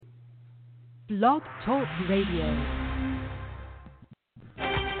Blog Talk Radio.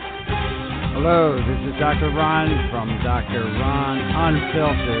 Hello, this is Dr. Ron from Dr. Ron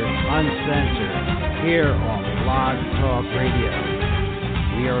Unfiltered, Uncensored, here on Blog Talk Radio.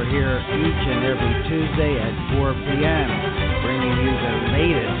 We are here each and every Tuesday at 4 p.m., bringing you the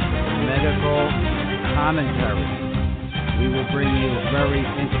latest medical commentary. We will bring you very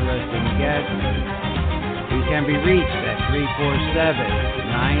interesting guests. We can be reached at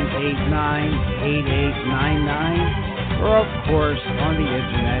 347-989-8899, or of course on the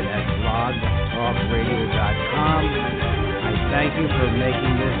internet at blogtalkradio.com. I thank you for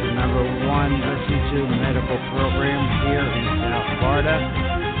making this the number one listened to medical program here in South Florida,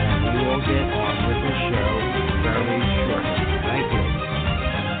 and we will get on with the show very shortly. Thank you.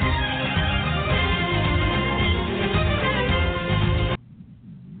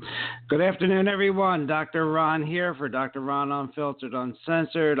 Good afternoon, everyone. Dr. Ron here for Dr. Ron Unfiltered,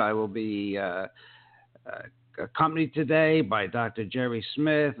 Uncensored. I will be accompanied today by Dr. Jerry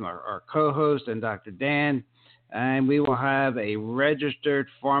Smith, our co-host, and Dr. Dan. And we will have a registered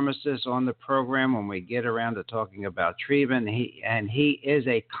pharmacist on the program when we get around to talking about treatment. He is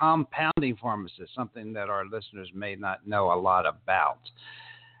a compounding pharmacist, something that our listeners may not know a lot about.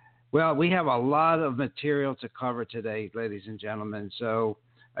 Well, we have a lot of material to cover today, ladies and gentlemen. So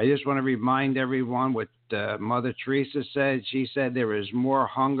I just want to remind everyone what Mother Teresa said. She said there is more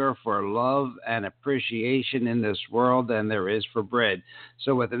hunger for love and appreciation in this world than there is for bread.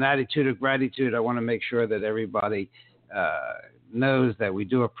 So with an attitude of gratitude, I want to make sure that everybody knows that we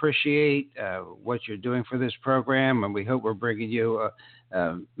do appreciate what you're doing for this program, and we hope we're bringing you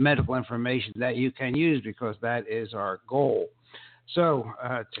medical information that you can use, because that is our goal. So,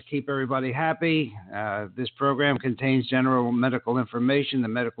 to keep everybody happy, this program contains general medical information. The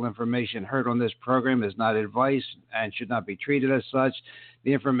medical information heard on this program is not advice and should not be treated as such.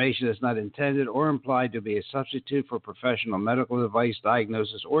 The information is not intended or implied to be a substitute for professional medical advice,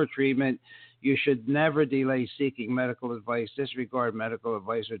 diagnosis, or treatment. You should never delay seeking medical advice, disregard medical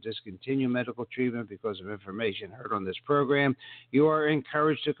advice, or discontinue medical treatment because of information heard on this program. You are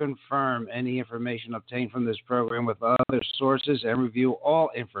encouraged to confirm any information obtained from this program with other sources and review all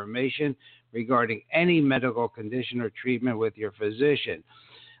information regarding any medical condition or treatment with your physician.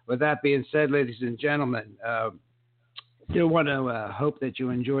 With that being said, ladies and gentlemen, I do want to hope that you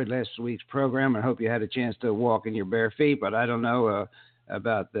enjoyed last week's program. I hope you had a chance to walk in your bare feet, but I don't know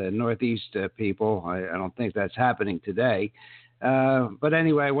about the Northeast people. I don't think that's happening today. But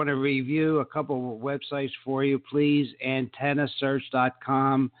anyway, I want to review a couple of websites for you. Please,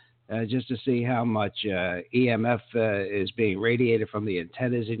 antennasearch.com, just to see how much EMF is being radiated from the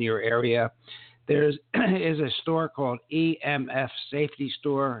antennas in your area. There is a store called EMF Safety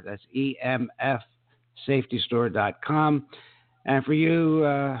Store. That's EMFSafetyStore.com. And for you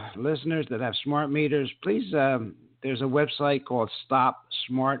listeners that have smart meters, please, there's a website called Stop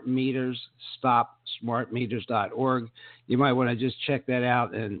Smart Meters, stopsmartmeters.org. You might want to just check that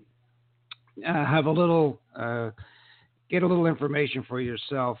out and have a little, get a little information for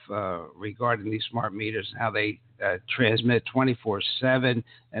yourself regarding these smart meters, how they transmit 24/7,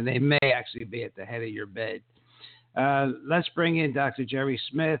 and they may actually be at the head of your bed. Let's bring in Dr. Jerry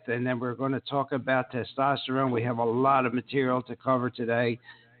Smith, and then we're going to talk about testosterone. We have a lot of material to cover today.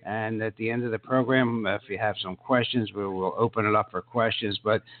 And at the end of the program, if you have some questions, we will open it up for questions.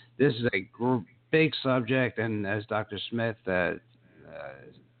 But this is a big subject, and as Dr. Smith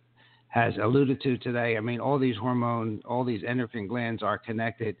has alluded to today, I mean, all these hormones, all these endocrine glands are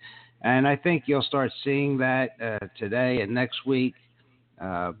connected. And I think you'll start seeing that today and next week.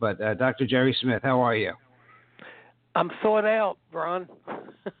 But Dr. Jerry Smith, how are you? I'm thawed out, Ron.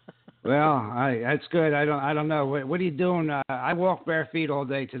 Well, that's good. I don't know. What are you doing? I walk bare feet all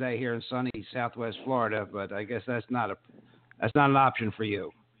day today here in sunny Southwest Florida, but I guess that's not an option for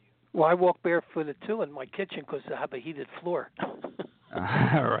you. Well, I walk barefooted too in my kitchen because I have a heated floor.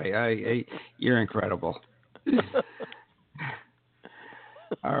 All right, you're incredible.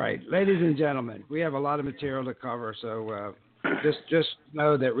 All right, ladies and gentlemen, we have a lot of material to cover, so just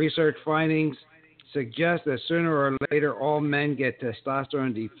know that research findings suggest that sooner or later all men get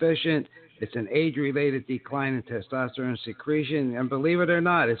testosterone deficient. It's an age-related decline in testosterone secretion, and believe it or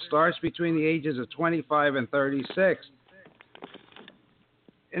not, it starts between the ages of 25 and 36.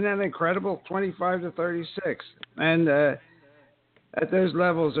 Isn't that incredible? 25 to 36. And at those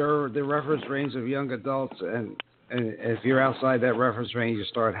levels are the reference range of young adults, and if you're outside that reference range, you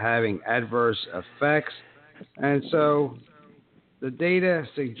start having adverse effects. And so the data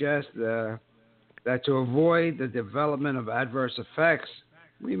suggests that to avoid the development of adverse effects,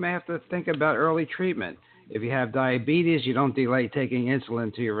 we may have to think about early treatment. If you have diabetes, you don't delay taking insulin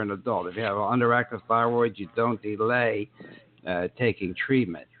until you're an adult. If you have an underactive thyroid, you don't delay taking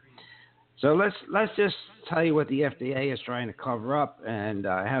treatment. So let's just tell you what the FDA is trying to cover up, and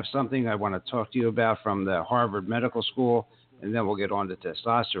I have something I want to talk to you about from the Harvard Medical School, and then we'll get on to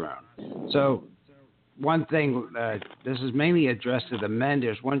testosterone. So one thing, this is mainly addressed to the men.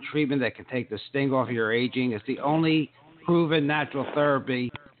 There's one treatment that can take the sting off your aging. It's the only proven natural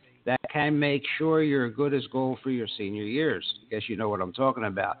therapy that can make sure you're good as gold for your senior years. I guess you know what I'm talking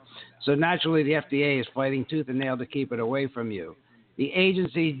about. So naturally, the FDA is fighting tooth and nail to keep it away from you. The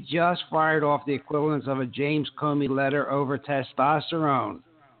agency just fired off the equivalence of a James Comey letter over testosterone,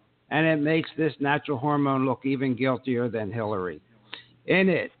 and it makes this natural hormone look even guiltier than Hillary. In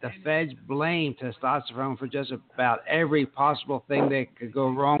it, the feds blame testosterone for just about every possible thing that could go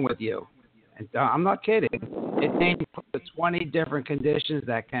wrong with you. And I'm not kidding. It named 20 different conditions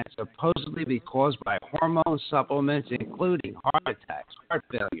that can supposedly be caused by hormone supplements, including heart attacks, heart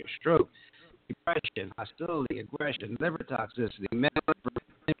failure, stroke, depression, hostility, aggression, liver toxicity, male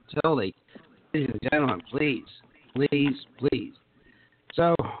infertility. Ladies and gentlemen, please.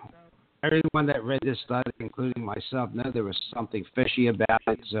 So everyone that read this study, including myself, knew there was something fishy about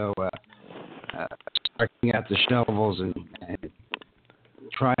it. So starting out the shovels and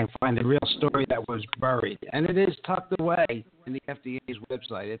try and find the real story that was buried. And it is tucked away in the FDA's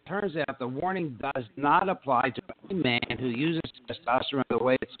website. It turns out the warning does not apply to any man who uses testosterone the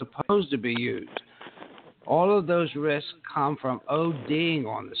way it's supposed to be used. All of those risks come from ODing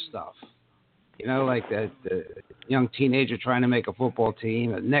on the stuff. You know, like the young teenager trying to make a football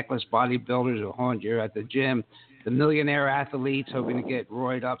team, the necklace bodybuilders who haunt you at the gym, the millionaire athletes hoping to get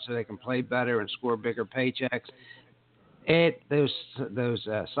roided up so they can play better and score bigger paychecks. Those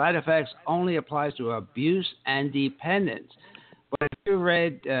side effects only applies to abuse and dependence. But if you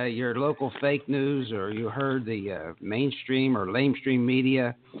read your local fake news or you heard the mainstream or lamestream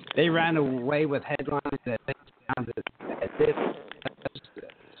media, they ran away with headlines that they found that this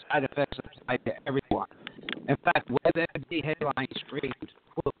side effects apply to everyone. In fact, WebMD headline screamed,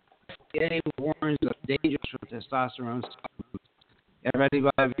 quote, FDA warns of dangers from testosterone supplements.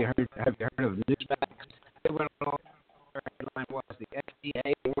 Have you heard of Newsmax? They went on. Headline was the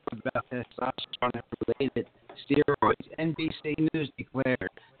FDA warned about testosterone-related steroids. NBC News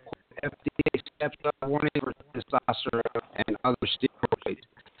declared FDA steps up warning for testosterone and other steroids.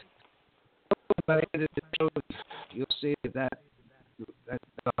 By the end of the show, you'll see that the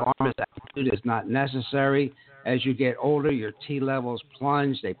alarmist attitude is not necessary. As you get older, your T levels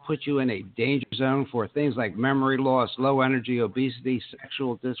plunge. They put you in a danger zone for things like memory loss, low energy, obesity,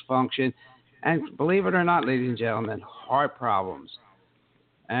 sexual dysfunction, and believe it or not, ladies and gentlemen, heart problems.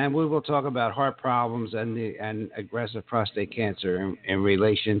 And we will talk about heart problems and aggressive prostate cancer in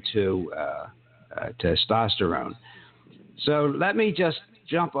relation to testosterone. So let me just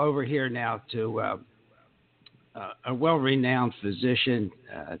jump over here now to a well-renowned physician,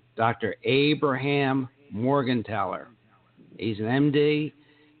 Dr. Abraham Morgentaler. He's an MD.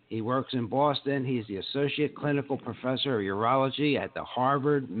 He works in Boston. He's the Associate Clinical Professor of Urology at the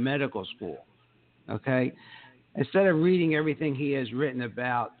Harvard Medical School. Okay? Instead of reading everything he has written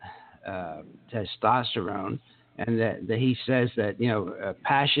about testosterone, and that he says that,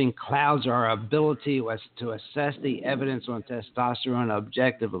 passion clouds our ability to assess the evidence on testosterone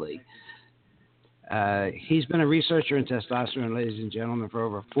objectively. He's been a researcher in testosterone, ladies and gentlemen, for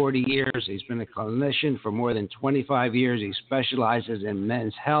over 40 years. He's been a clinician for more than 25 years. He specializes in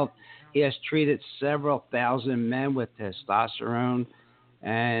men's health. He has treated several thousand men with testosterone,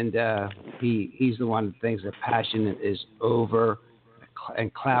 and he's the one that thinks that passion is over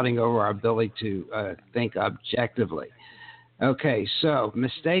and clouding over our ability to think objectively. Okay, so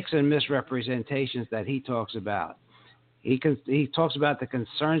mistakes and misrepresentations that he talks about. He talks about the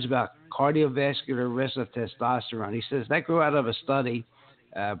concerns about cardiovascular risk of testosterone. He says that grew out of a study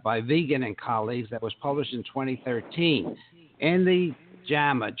by Vegan and colleagues that was published in 2013 in the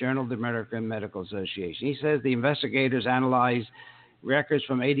JAMA, Journal of the American Medical Association. He says the investigators analyzed records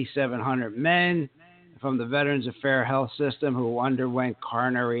from 8,700 men from the Veterans Affairs Health System who underwent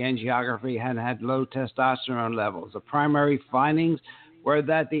coronary angiography and had low testosterone levels. The primary findings were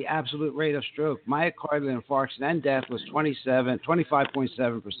that the absolute rate of stroke, myocardial infarction, and death was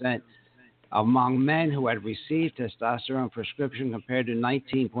 25.7% among men who had received testosterone prescription compared to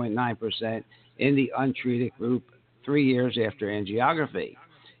 19.9% in the untreated group 3 years after angiography.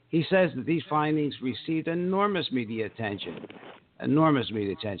 He says that these findings received enormous media attention.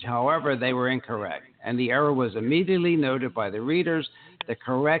 However, they were incorrect, and the error was immediately noted by the readers. The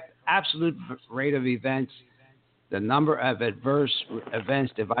correct absolute rate of events the number of adverse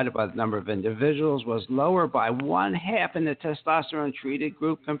events divided by the number of individuals was lower by 1/2 in the testosterone-treated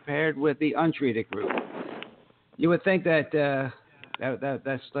group compared with the untreated group. You would think that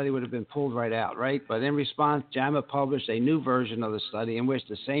that study would have been pulled right out, right? But in response, JAMA published a new version of the study in which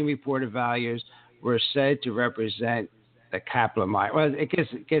the same reported values were said to represent the Kaplan-Meier. Well,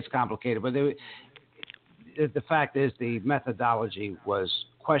 it gets complicated, but the fact is the methodology was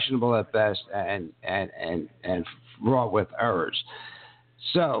questionable at best and fraught with errors.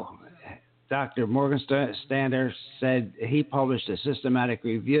 So Dr. Morgenstern said he published a systematic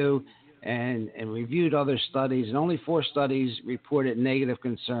review and reviewed other studies, and only 4 studies reported negative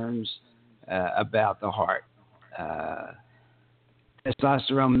concerns about the heart.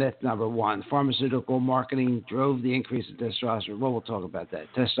 Testosterone myth number 1. Pharmaceutical marketing drove the increase in testosterone. Well, we'll talk about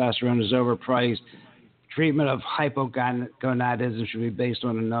that. Testosterone is overpriced. Treatment of hypogonadism should be based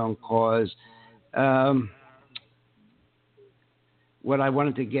on a known cause. What I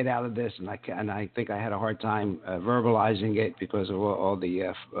wanted to get out of this, and I think I had a hard time verbalizing it because of all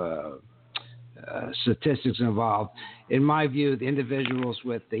the statistics involved. In my view, the individuals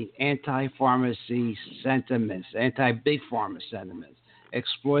with the anti-pharmacy sentiments, anti-big pharma sentiments,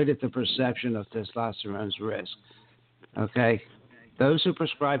 exploited the perception of testosterone's risk. Okay? Those who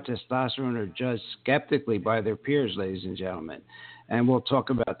prescribe testosterone are judged skeptically by their peers, ladies and gentlemen. And we'll talk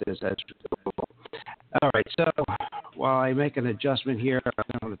about this as we go. All right, so while I make an adjustment here,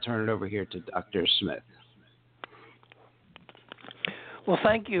 I'm going to turn it over here to Dr. Smith. Well,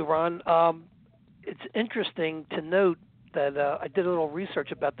 thank you, Ron. It's interesting to note that I did a little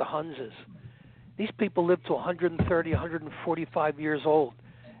research about the Hunzes. These people live to 130, 145 years old.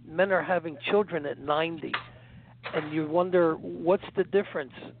 Men are having children at 90. And you wonder, what's the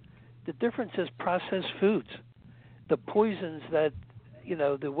difference? The difference is processed foods. The poisons that,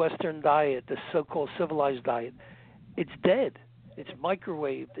 the Western diet, the so-called civilized diet, it's dead. It's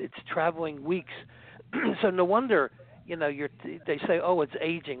microwaved. It's traveling weeks. So no wonder, they say, oh, it's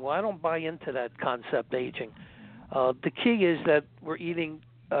aging. Well, I don't buy into that concept, aging. The key is that we're eating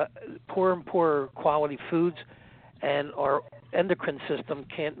poorer and poorer quality foods, and our endocrine system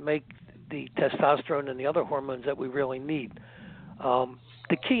can't make the testosterone and the other hormones that we really need.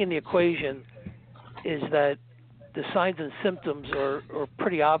 The key in the equation is that the signs and symptoms are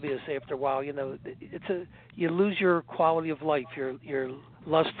pretty obvious after a while. You lose your quality of life, your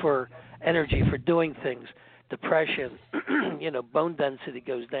lust for energy, for doing things, depression, bone density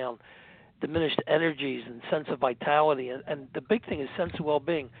goes down, diminished energies and sense of vitality. And the big thing is sense of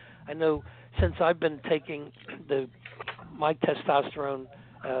well-being. I know since I've been taking my testosterone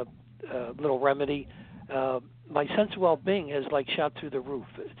little remedy, my sense of well-being has shot through the roof.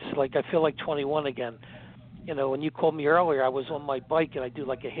 It's like I feel like 21 again. When you called me earlier, I was on my bike and I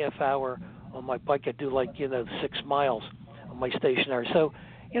do a half hour on my bike. I do 6 miles on my stationary. So,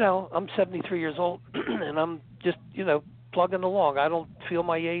 I'm 73 years old and I'm just, plugging along. I don't feel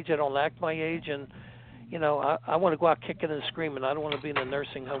my age. I don't act my age. And, I want to go out kicking and screaming. I don't want to be in a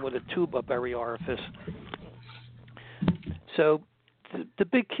nursing home with a tube up every orifice. So the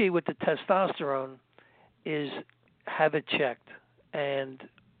big key with the testosterone is have it checked, and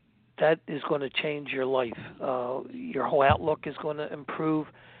that is going to change your life. Your whole outlook is going to improve,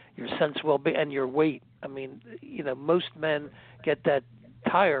 your sense of well-being, and your weight. I mean, most men get that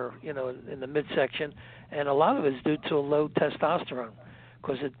tire, in the midsection, and a lot of it is due to a low testosterone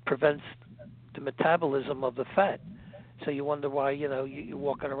because it prevents the metabolism of the fat. So you wonder why, you're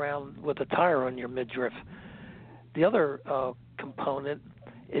walking around with a tire on your midriff. The other component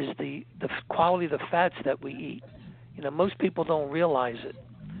is the quality of the fats that we eat. Most people don't realize it,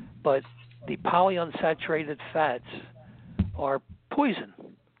 but the polyunsaturated fats are poison,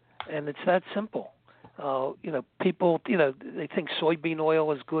 and it's that simple. People, they think soybean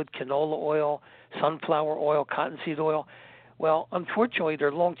oil is good, canola oil, sunflower oil, cottonseed oil. Well, unfortunately,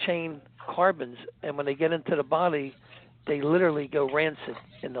 they're long-chain carbons, and when they get into the body, they literally go rancid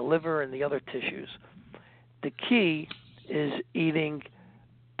in the liver and the other tissues. The key is eating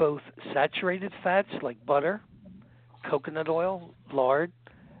both saturated fats like butter, coconut oil, lard,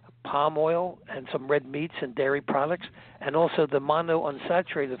 palm oil, and some red meats and dairy products, and also the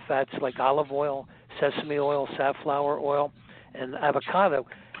monounsaturated fats like olive oil, sesame oil, safflower oil, and avocado.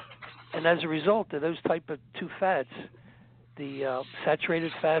 And as a result of those type of 2 fats, the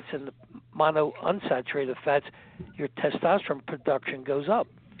saturated fats and the monounsaturated fats, your testosterone production goes up.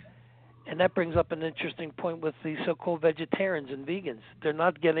 And that brings up an interesting point with the so-called vegetarians and vegans. They're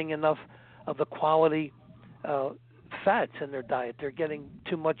not getting enough of the quality fats in their diet. They're getting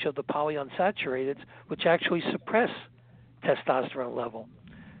too much of the polyunsaturated, which actually suppress testosterone level.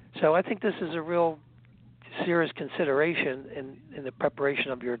 So I think this is a real serious consideration in the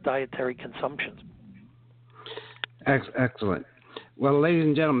preparation of your dietary consumptions. Excellent. Well, ladies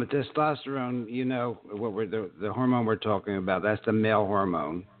and gentlemen, testosterone, you know, the hormone we're talking about, that's the male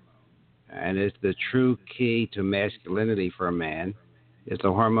hormone. And it's the true key to masculinity for a man. It's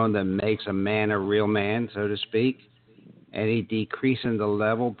the hormone that makes a man a real man, so to speak. Any decrease in the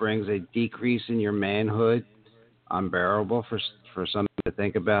level brings a decrease in your manhood. Unbearable for some to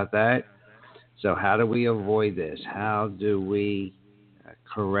think about that. So how do we avoid this? How do we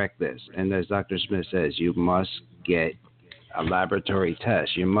correct this? And as Dr. Smith says, you must get a laboratory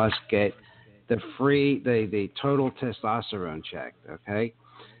test. You must get the total testosterone checked, okay?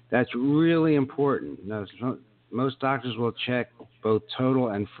 That's really important. Now, most doctors will check both total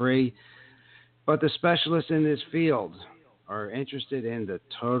and free, but the specialists in this field are interested in the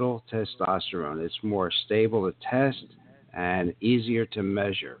total testosterone. It's more stable to test and easier to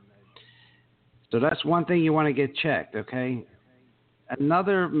measure. So that's one thing you want to get checked, okay?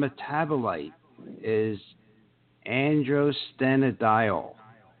 Another metabolite is androstenediol,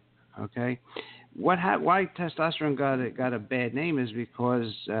 okay? Why testosterone got a bad name is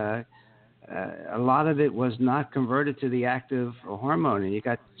because a lot of it was not converted to the active hormone, and you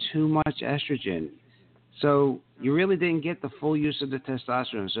got too much estrogen. So you really didn't get the full use of the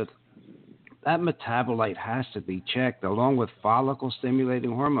testosterone. So that metabolite has to be checked along with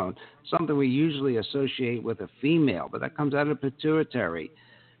follicle-stimulating hormone, something we usually associate with a female, but that comes out of the pituitary.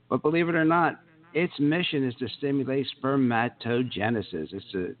 But believe it or not, its mission is to stimulate spermatogenesis.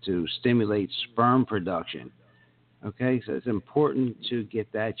 It's to stimulate sperm production. Okay, so it's important to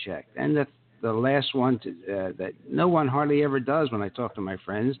get that checked. And the last one that no one hardly ever does when I talk to my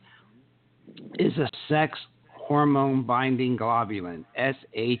friends is a sex hormone binding globulin,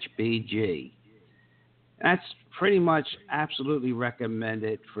 SHBG. That's pretty much absolutely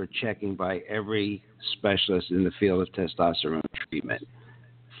recommended for checking by every specialist in the field of testosterone treatment.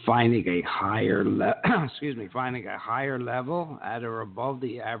 Finding a higher level at or above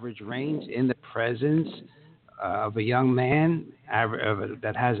the average range in the presence of a young man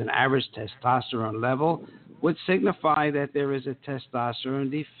that has an average testosterone level would signify that there is a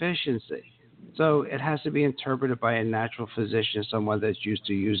testosterone deficiency. So it has to be interpreted by a natural physician, someone that's used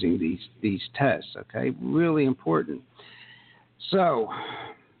to using these tests, okay? Really important. So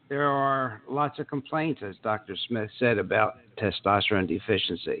there are lots of complaints, as Dr. Smith said, about testosterone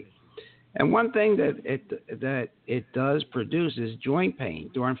deficiency. And one thing that it does produce is joint pain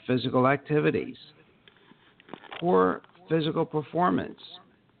during physical activities, poor physical performance,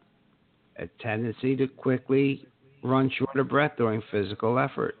 a tendency to quickly run short of breath during physical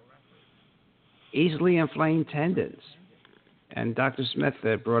effort, easily inflamed tendons. And Dr. Smith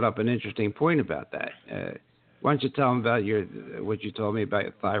brought up an interesting point about that. Why don't you tell them about what you told me about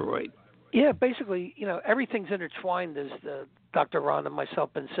your thyroid? Yeah, basically, everything's intertwined, as Dr. Ron and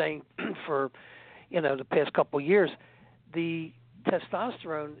myself been saying for, the past couple of years. The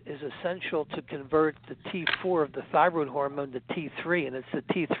testosterone is essential to convert the T4 of the thyroid hormone to T3, and it's the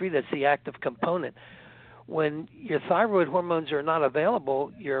T3 that's the active component. When your thyroid hormones are not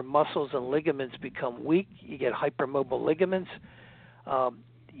available, your muscles and ligaments become weak. You get hypermobile ligaments.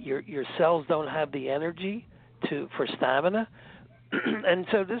 Your cells don't have the energy for stamina. And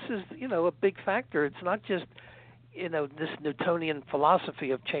so this is, a big factor. It's not just, this Newtonian philosophy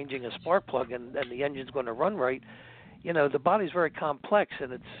of changing a spark plug and the engine's going to run right. The body's very complex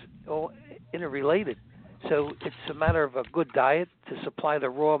and it's all interrelated. So it's a matter of a good diet to supply the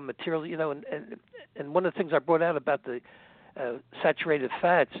raw material, and one of the things I brought out about the saturated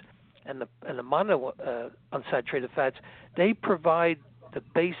fats and the mono unsaturated fats, they provide the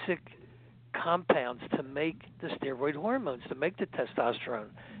basic compounds to make the steroid hormones, to make the testosterone,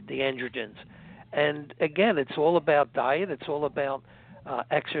 the androgens. And again, it's all about diet. It's all about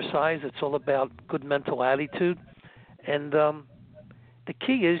exercise. It's all about good mental attitude. And the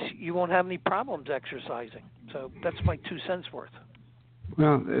key is you won't have any problems exercising. So that's my 2 cents worth.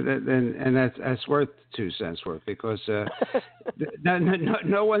 Well, and that's worth 2 cents worth because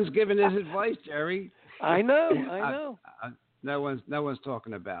no one's giving this advice, Jerry. I know. No one's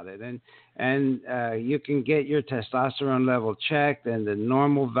talking about it, and you can get your testosterone level checked, and the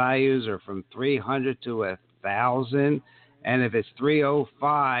normal values are from 300 to 1,000, and if it's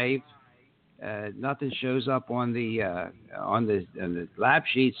 305, nothing shows up on the lab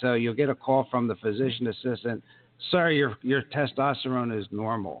sheet, so you'll get a call from the physician assistant. Sir, your testosterone is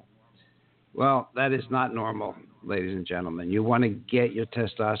normal. Well, that is not normal, ladies and gentlemen. You want to get your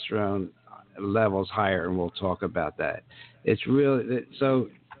testosterone levels higher, and we'll talk about that. It's really so.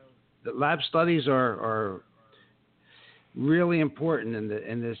 The lab studies are really important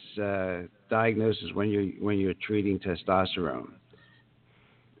in this diagnosis when you're treating testosterone.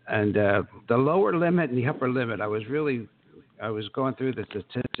 And the lower limit and the upper limit, I was going through the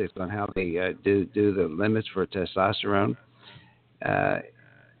statistics on how they do the limits for testosterone.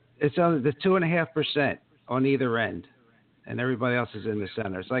 It's on the 2.5% on either end, and everybody else is in the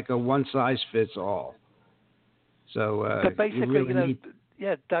center. It's like a one size fits all. So, but basically, need...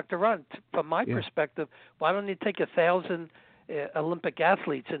 Dr. Ron, from my perspective, why don't you take 1,000 Olympic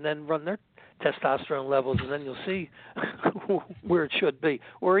athletes and then run their testosterone levels, and then you'll see where it should be.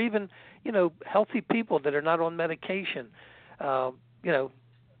 Or even, healthy people that are not on medication, go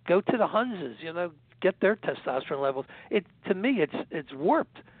to the Hunzes, get their testosterone levels. To me, it's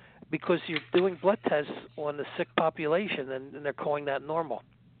warped because you're doing blood tests on the sick population, and they're calling that normal.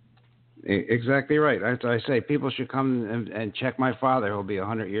 Exactly right. As I say, people should come and check my father, who'll be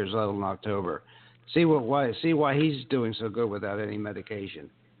 100 years old in October. See why he's doing so good without any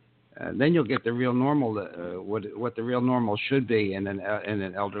medication. Then you'll get the real normal, what the real normal should be in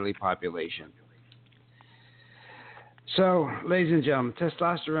an elderly population. So, ladies and gentlemen,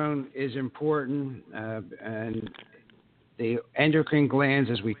 testosterone is important, and the endocrine glands,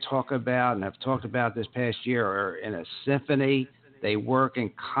 as we talk about and have talked about this past year, are in a symphony. They work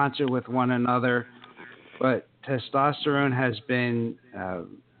in concert with one another, but testosterone has been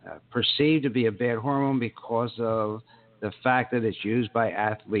perceived to be a bad hormone because of the fact that it's used by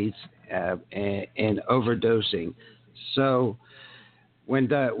athletes in overdosing. So when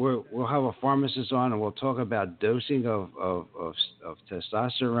we'll have a pharmacist on and we'll talk about dosing of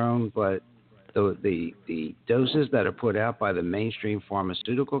testosterone, but the doses that are put out by the mainstream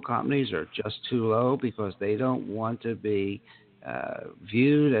pharmaceutical companies are just too low because they don't want to be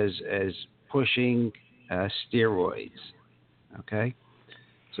viewed as pushing steroids. Okay?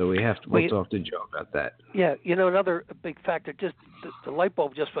 So we'll talk to Joe about that. Yeah, another big factor, just the light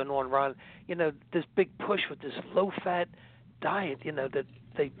bulb just went on, Ron. This big push with this low-fat diet, that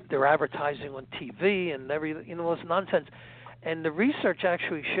they're advertising on TV and everything, all this nonsense. And the research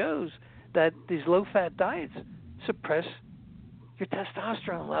actually shows that these low-fat diets suppress your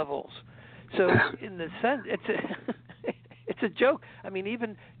testosterone levels. So in the sense, it's a joke. I mean,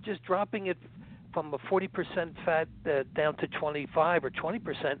 even just dropping it from a 40% fat down to 25 or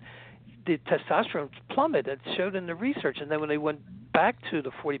 20%, the testosterone plummeted. It showed in the research. And then when they went back to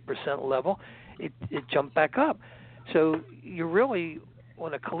the 40% level, it jumped back up. So you're really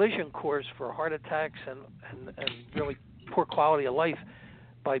on a collision course for heart attacks and really poor quality of life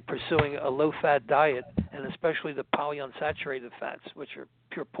by pursuing a low-fat diet, and especially the polyunsaturated fats, which are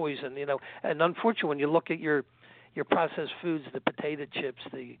pure poison. And unfortunately, when you look at your processed foods, the potato chips,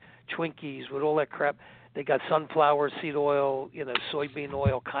 the Twinkies, with all that crap, they got sunflower seed oil, soybean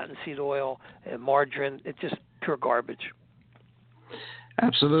oil, cottonseed oil, and margarine. It's just pure garbage.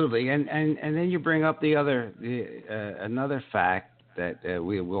 Absolutely, and then you bring up another fact that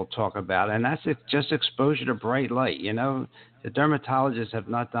we will talk about, and that's just exposure to bright light. The dermatologists have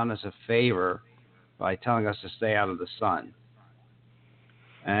not done us a favor by telling us to stay out of the sun,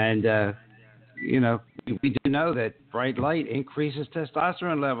 and we do know that bright light increases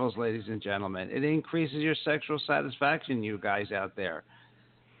testosterone levels, ladies and gentlemen. It increases your sexual satisfaction, you guys out there.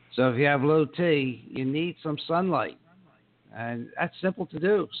 So if you have low T, you need some sunlight. And that's simple to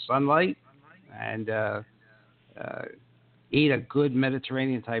do. Sunlight and eat a good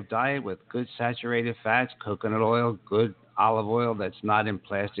Mediterranean-type diet with good saturated fats, coconut oil, good olive oil that's not in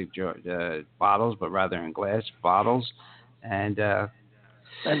plastic bottles, but rather in glass bottles. And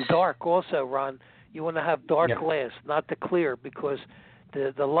dark also, Ron. You want to have dark glass, not the clear, because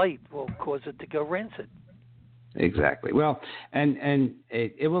the light will cause it to go rancid. Exactly. Well, and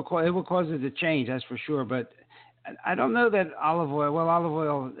it will cause it to change, that's for sure. But I don't know that olive oil. Well, olive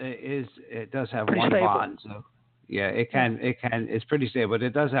oil does have pretty one stable. bond. So yeah, it can. It's pretty stable. But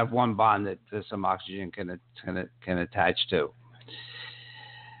it does have one bond that some oxygen can attach to.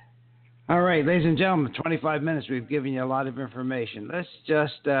 All right, ladies and gentlemen, 25 minutes. We've given you a lot of information. Let's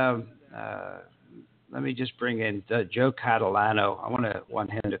just let me just bring in Joe Catalano. I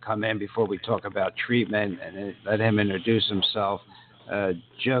want him to come in before we talk about treatment and let him introduce himself.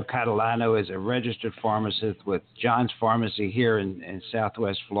 Joe Catalano is a registered pharmacist with John's Pharmacy here in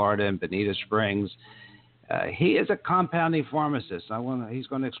Southwest Florida in Bonita Springs. He is a compounding pharmacist. He's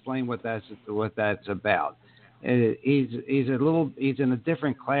going to explain what that's about. He's in a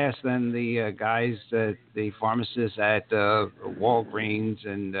different class than the guys the pharmacists at Walgreens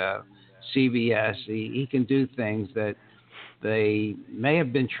and CVS. He can do things that they may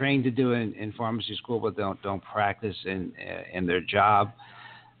have been trained to do in pharmacy school, but don't practice in their job.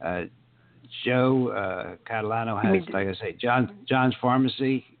 Joe Catalano has, like I say, John's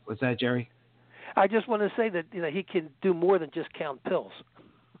Pharmacy. What's that, Jerry? I just want to say that he can do more than just count pills.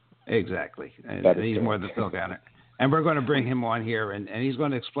 Exactly. He's true. more than the pill counter. And we're going to bring him on here, and he's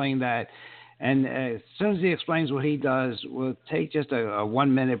going to explain that. And as soon as he explains what he does, we'll take just a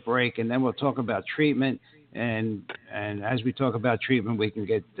 1-minute break, and then we'll talk about treatment. And as we talk about treatment, we can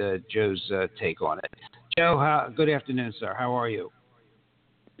get Joe's take on it. Joe, good afternoon, sir. How are you?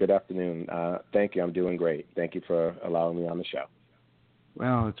 Good afternoon. Thank you. I'm doing great. Thank you for allowing me on the show.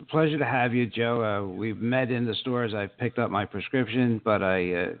 Well, it's a pleasure to have you, Joe. We've met in the stores. I picked up my prescription, but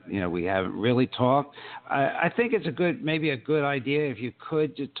we haven't really talked. I think it's maybe a good idea if you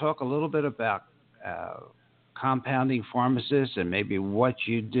could just talk a little bit about compounding pharmacists and maybe what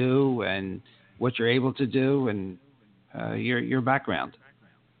you do and what you're able to do and your background.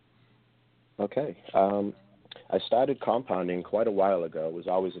 Okay. I started compounding quite a while ago. It was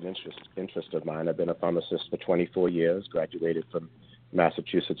always an interest of mine. I've been a pharmacist for 24 years, graduated from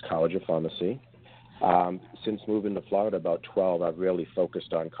Massachusetts College of Pharmacy. Since moving to Florida about 12, I've really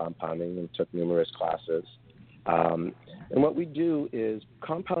focused on compounding and took numerous classes. And what we do is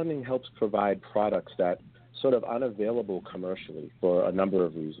compounding helps provide products that sort of unavailable commercially for a number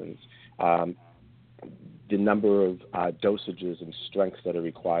of reasons. The number of dosages and strengths that are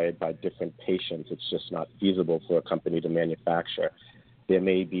required by different patients, it's just not feasible for a company to manufacture. There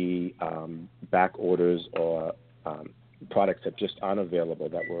may be back orders or products that just aren't available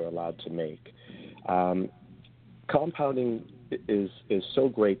that we're allowed to make. Compounding is so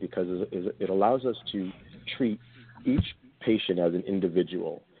great because it allows us to treat each patient as an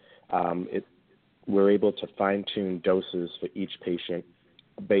individual. We're able to fine-tune doses for each patient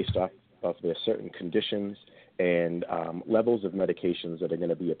based off of their certain conditions and levels of medications that are going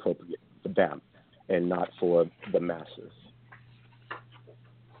to be appropriate for them and not for the masses.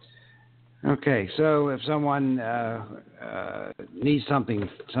 Okay, so if someone needs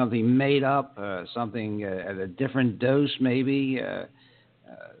something made up, something at a different dose, maybe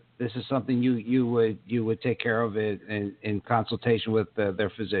this is something you would take care of it in consultation with their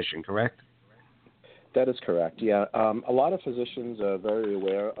physician, correct? That is correct. Yeah, a lot of physicians are very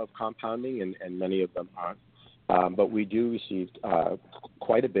aware of compounding, and many of them aren't. But we do receive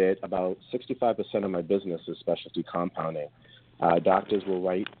quite a bit. About 65% of my business is specialty compounding. Doctors will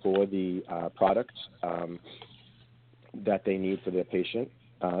write for the products that they need for their patient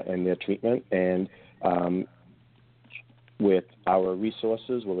and their treatment. And with our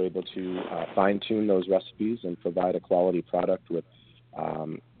resources, we're able to fine-tune those recipes and provide a quality product with,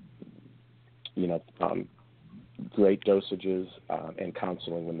 great dosages and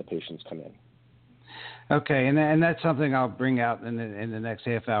counseling when the patients come in. Okay, and that's something I'll bring out in the next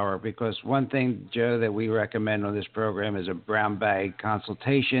half hour, because one thing, Joe, that we recommend on this program is a brown bag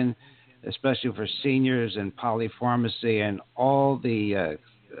consultation, especially for seniors and polypharmacy and all the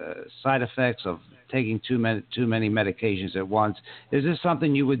side effects of taking too many medications at once. Is this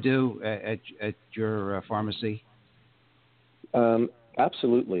something you would do at your pharmacy?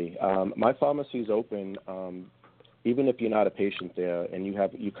 Absolutely. My pharmacy is open. Even if you're not a patient there and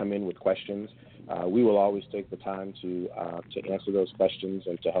you come in with questions, we will always take the time to answer those questions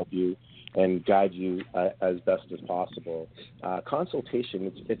and to help you and guide you as best as possible.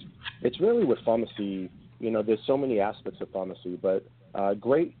 Consultation, it's really with pharmacy. There's so many aspects of pharmacy, but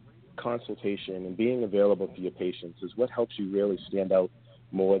great consultation and being available for your patients is what helps you really stand out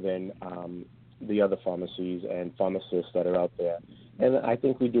more than the other pharmacies and pharmacists that are out there. And I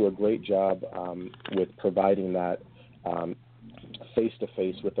think we do a great job with providing that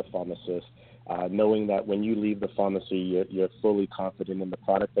face-to-face with the pharmacist, knowing that when you leave the pharmacy, you're fully confident in the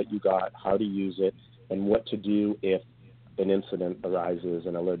product that you got, how to use it, and what to do if an incident arises,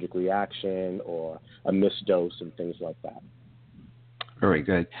 an allergic reaction or a missed dose and things like that. Very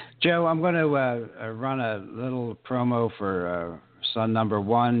good. Joe, I'm going to run a little promo for son number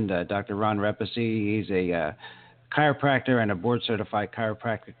one, Dr. Ron Repacy. He's a chiropractor and a board-certified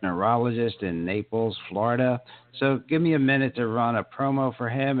chiropractic neurologist in Naples, Florida. So give me a minute to run a promo for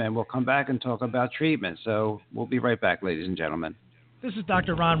him, and we'll come back and talk about treatment. So we'll be right back, ladies and gentlemen. This is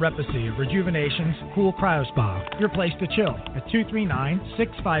Dr. Ron Repacy of Rejuvenation's Cool Cryo Spa, your place to chill at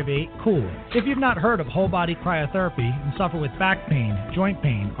 239-658-COOL. If you've not heard of whole body cryotherapy and suffer with back pain, joint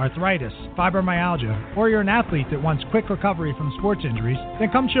pain, arthritis, fibromyalgia, or you're an athlete that wants quick recovery from sports injuries,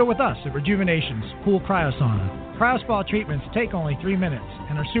 then come chill with us at Rejuvenation's Cool Cryo Sauna. CryoSpa treatments take only 3 minutes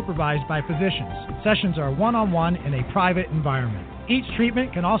and are supervised by physicians. Sessions are one-on-one in a private environment. Each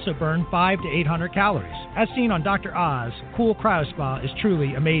treatment can also burn 500 to 800 calories. As seen on Dr. Oz, Cool Cryo Spa is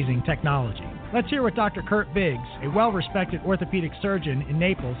truly amazing technology. Let's hear what Dr. Kurt Biggs, a well-respected orthopedic surgeon in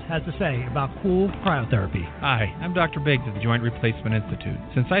Naples, has to say about Cool Cryotherapy. Hi, I'm Dr. Biggs at the Joint Replacement Institute.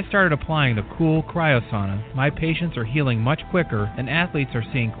 Since I started applying the Cool Cryosauna, my patients are healing much quicker and athletes are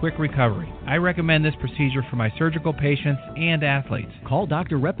seeing quick recovery. I recommend this procedure for my surgical patients and athletes. Call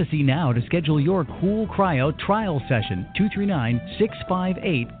Dr. Repesi now to schedule your Cool Cryo trial session.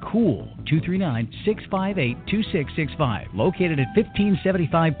 239-658-COOL. 239-658-2665. Located at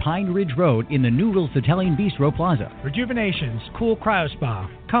 1575 Pine Ridge Road in the New Rules Italian Bistro Plaza. Rejuvenation's Cool Cryo Spa.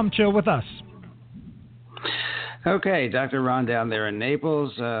 Come chill with us. Okay, Dr. Ron down there in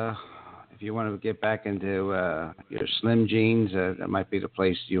Naples. If you want to get back into your slim jeans, that might be the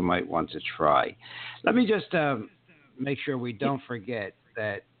place you might want to try. Let me just make sure we don't forget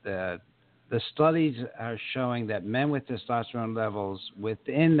that the studies are showing that men with testosterone levels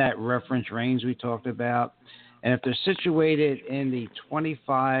within that reference range we talked about, and if they're situated in the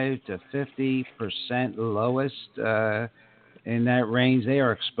 25 to 50% lowest in that range, they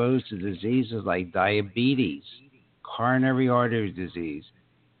are exposed to diseases like diabetes, coronary artery disease,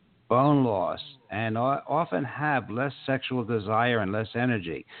 bone loss, and often have less sexual desire and less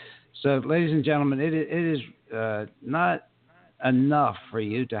energy. So, ladies and gentlemen, it is not enough for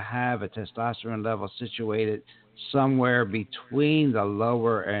you to have a testosterone level situated somewhere between the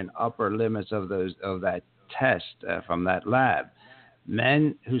lower and upper limits of that test from that lab.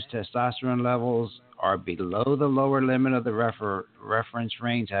 Men whose testosterone levels are below the lower limit of the reference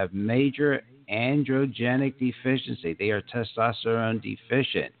range have major androgenic deficiency. They are testosterone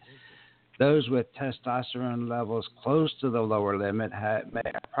deficient. Those with testosterone levels close to the lower limit are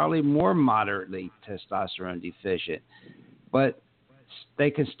probably more moderately testosterone deficient, but they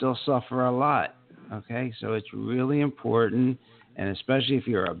can still suffer a lot. Okay, so it's really important. And especially if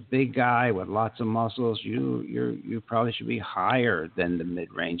you're a big guy with lots of muscles, you probably should be higher than the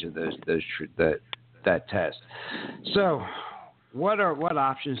mid-range of that test. So, what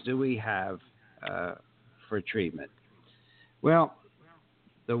options do we have for treatment? Well,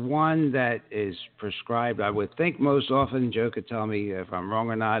 the one that is prescribed, I would think most often, Joe could tell me if I'm wrong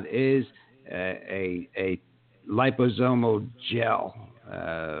or not, is a liposomal gel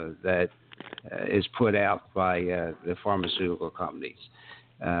that is put out by the pharmaceutical companies.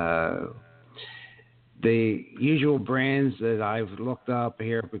 The usual brands that I've looked up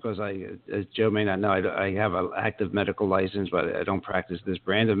here, because as Joe may not know, I have an active medical license, but I don't practice this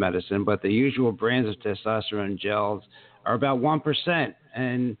brand of medicine. But the usual brands of testosterone gels are about 1%.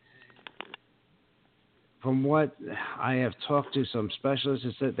 And from what I have talked to some specialists,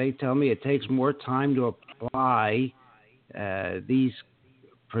 is that they tell me it takes more time to apply these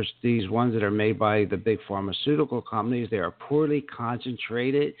ones that are made by the big pharmaceutical companies. They are poorly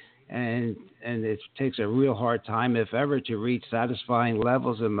concentrated, and it takes a real hard time, if ever, to reach satisfying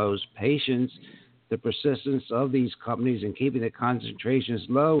levels in most patients. The persistence of these companies in keeping the concentrations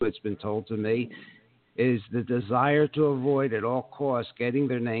low, it's been told to me, is the desire to avoid at all costs getting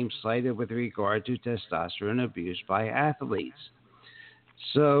their name cited with regard to testosterone abuse by athletes.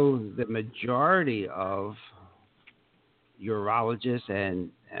 So the majority of urologists and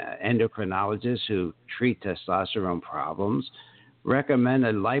endocrinologists who treat testosterone problems recommend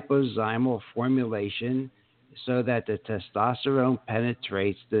a lipozymal formulation so that the testosterone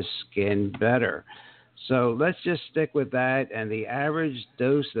penetrates the skin better. So let's just stick with that. And the average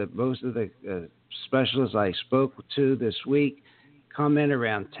dose that most of the specialists I spoke to this week come in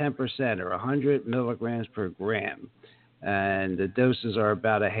around 10% or 100 milligrams per gram. And the doses are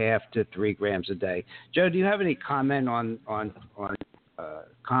about 0.5 to 3 grams a day. Joe, do you have any comment on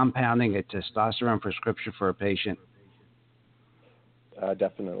compounding a testosterone prescription for a patient?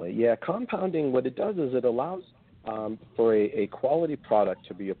 Definitely. Yeah, compounding, what it does is it allows for a quality product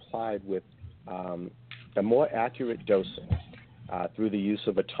to be applied with a more accurate dosing through the use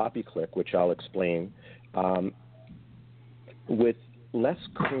of a TopiClick, which I'll explain, with less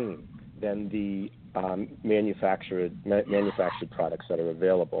cream than the manufactured products that are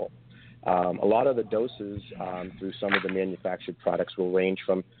available. A lot of the doses through some of the manufactured products will range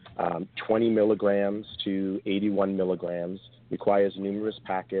from 20 milligrams to 81 milligrams, requires numerous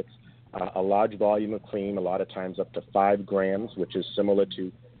packets, a large volume of cream, a lot of times up to 5 grams, which is similar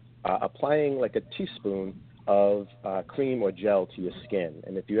to applying like a teaspoon of cream or gel to your skin.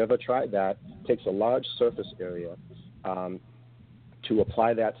 And if you ever tried that, it takes a large surface area to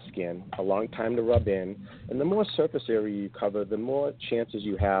apply that skin, a long time to rub in, and the more surface area you cover, the more chances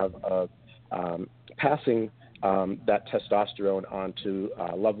you have of passing that testosterone onto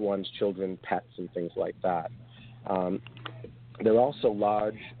loved ones, children, pets, and things like that. They're also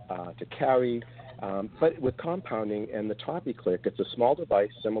large to carry. But with compounding and the TopiClick, it's a small device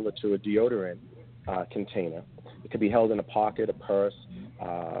similar to a deodorant container. It can be held in a pocket, a purse,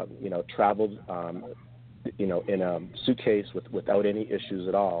 traveled, in a suitcase without any issues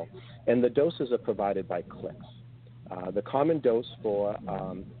at all. And the doses are provided by clicks. The common dose for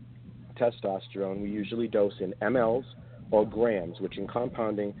testosterone, we usually dose in mLs or grams, which in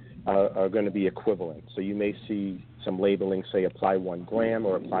compounding are going to be equivalent. So you may see some labeling, say apply 1 gram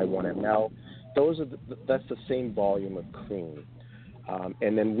or apply 1 ml. That's the same volume of cream.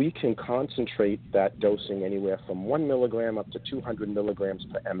 And then we can concentrate that dosing anywhere from 1 milligram up to 200 milligrams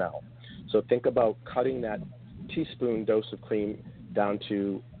per ml. So think about cutting that teaspoon dose of cream down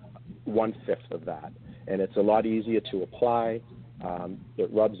to 1/5 of that. And it's a lot easier to apply. It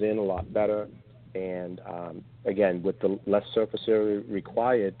rubs in a lot better. And again, with the less surface area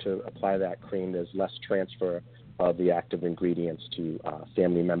required to apply that cream, there's less transfer of the active ingredients to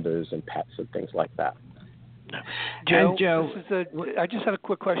family members and pets and things like that. Joe, I just had a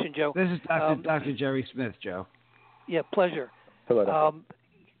quick question, Joe. This is Dr. Jerry Smith, Joe. Yeah, pleasure. Hello.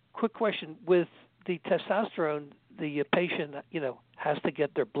 Quick question. With the testosterone, the patient, has to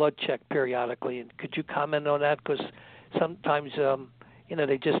get their blood checked periodically. And could you comment on that? Because sometimes,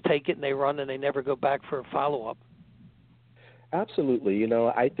 they just take it and they run and they never go back for a follow-up. Absolutely.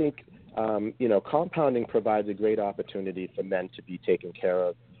 I think, compounding provides a great opportunity for men to be taken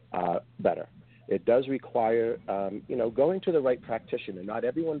care of better. It does require, going to the right practitioner. Not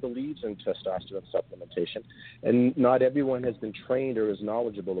everyone believes in testosterone supplementation, and not everyone has been trained or is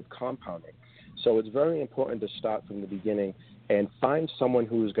knowledgeable of compounding. So it's very important to start from the beginning and find someone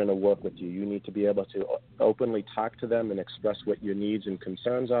who's going to work with you. You need to be able to openly talk to them and express what your needs and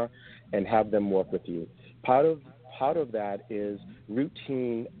concerns are and have them work with you. Part of that is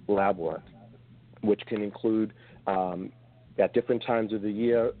routine lab work, which can include at different times of the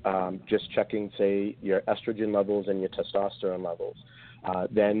year, just checking, say, your estrogen levels and your testosterone levels.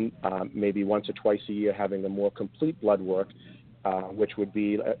 Then maybe once or twice a year having a more complete blood work, which would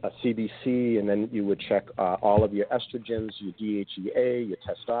be a CBC, and then you would check all of your estrogens, your DHEA, your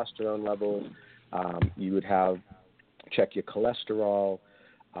testosterone levels. You would check your cholesterol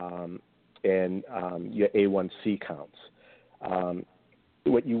and your A1C counts.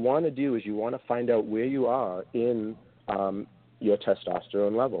 What you want to do is you want to find out where you are in your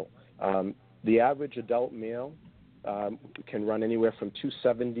testosterone level. The average adult male can run anywhere from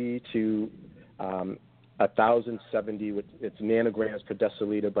 270 to 1,070. It's nanograms per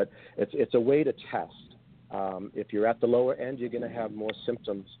deciliter, but it's a way to test. If you're at the lower end, you're going to have more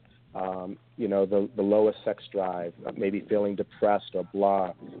symptoms. The lower sex drive, maybe feeling depressed or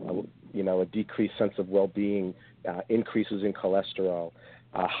blah, a decreased sense of well-being, increases in cholesterol,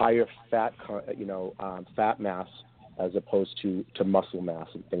 higher fat, fat mass as opposed to muscle mass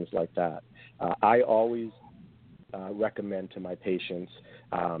and things like that. I always recommend to my patients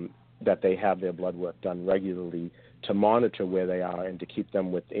that they have their blood work done regularly to monitor where they are and to keep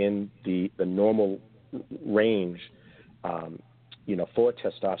them within the normal range, for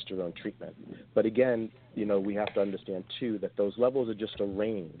testosterone treatment. But again, we have to understand too that those levels are just a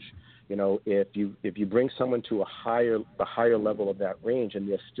range. If you bring someone to a higher level of that range and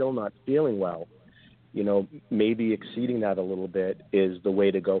they're still not feeling well, maybe exceeding that a little bit is the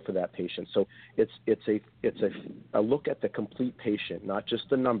way to go for that patient. So it's a look at the complete patient, not just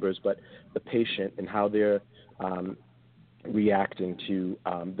the numbers, but the patient and how they're reacting to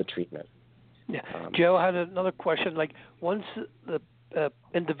the treatment. Yeah. Joe, I had another question. Like once the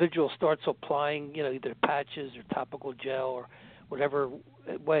individual starts applying, either patches or topical gel or whatever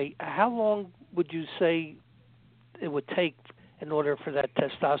way, how long would you say it would take in order for that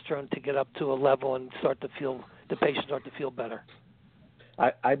testosterone to get up to a level and the patient start to feel better?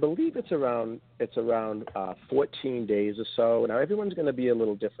 I believe it's around 14 days or so. Now everyone's going to be a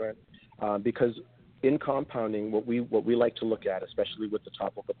little different because in compounding, what we like to look at, especially with the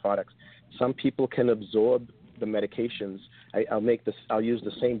topical products, some people can absorb the medications. I'll use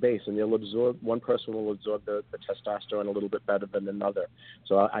the same base, and one person will absorb the testosterone a little bit better than another.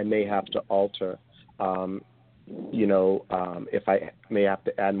 So I may have to alter. If I may have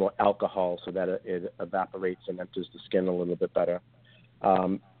to add more alcohol so that it evaporates and enters the skin a little bit better.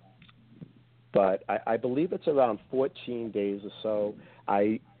 But I believe it's around 14 days or so.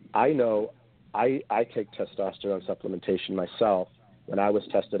 I know I take testosterone supplementation myself. When I was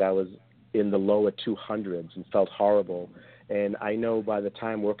tested, I was in the lower 200s and felt horrible. And I know by the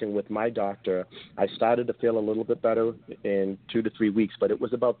time working with my doctor, I started to feel a little bit better in 2 to 3 weeks, but it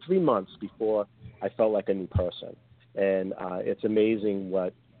was about 3 months before I felt like a new person. And it's amazing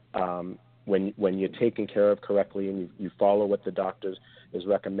what when you're taken care of correctly and you follow what the doctor is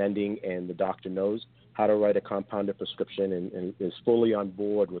recommending, and the doctor knows how to write a compounded prescription and is fully on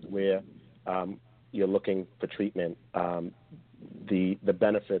board with where you're looking for treatment, the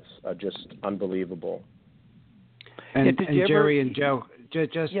benefits are just unbelievable. And Jerry and Joe,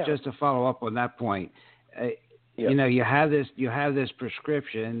 just to follow up on that point, you know, you have this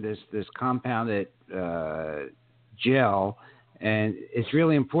prescription, this compounded gel, and it's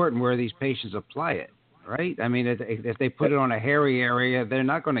really important where these patients apply it, right? I mean, if they put it on a hairy area, they're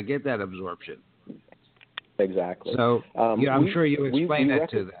not going to get that absorption. Exactly. So I'm sure you explain that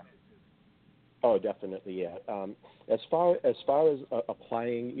to them. Oh, definitely, yeah. As far as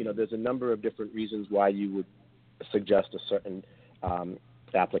applying, you know, there's a number of different reasons why you would suggest a certain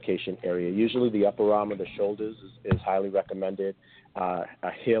application area. Usually the upper arm of the shoulders is highly recommended. A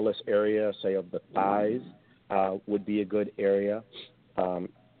hairless area, say of the thighs, would be a good area.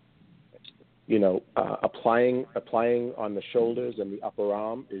 Applying on the shoulders and the upper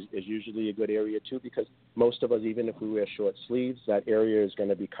arm is usually a good area too, because most of us, even if we wear short sleeves, that area is going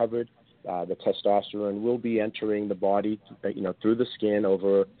to be covered. The testosterone will be entering the body, through the skin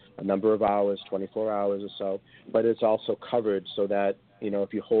over a number of hours, 24 hours or so, but it's also covered so that,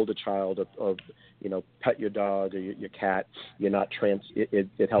 if you hold a child or pet your dog or your cat, you're not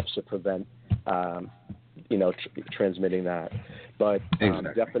it helps to prevent, transmitting that. But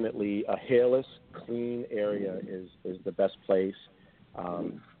definitely a hairless, clean area is the best place.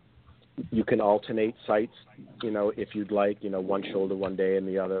 You can alternate sites, if you'd like, one shoulder one day and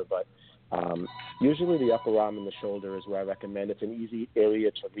the other, but usually the upper arm and the shoulder is where I recommend. It's an easy area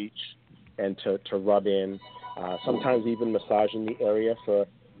to reach and to rub in. Sometimes even massaging the area for,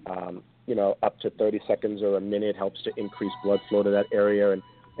 up to 30 seconds or a minute helps to increase blood flow to that area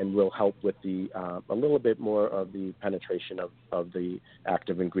and will help with the a little bit more of the penetration of the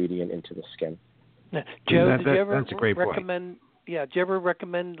active ingredient into the skin. Now, Joe, did you ever that's a great recommend? Point. Yeah, did you ever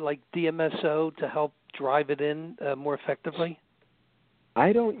recommend like DMSO to help drive it in more effectively?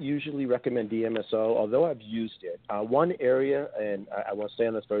 I don't usually recommend DMSO, although I've used it. One area, and I won't stay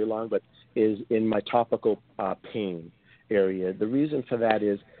on this very long, but is in my topical pain area. The reason for that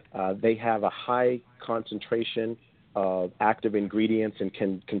is they have a high concentration of active ingredients and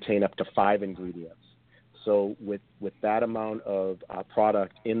can contain up to 5 ingredients. So with that amount of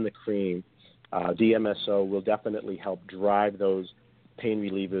product in the cream, DMSO will definitely help drive those pain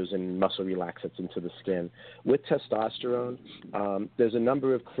relievers and muscle relaxants into the skin. With testosterone, there's a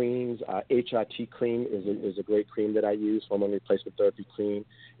number of creams. HRT cream is a great cream that I use, hormone replacement therapy cream.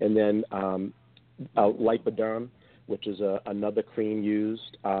 And then Lipoderm, which is another cream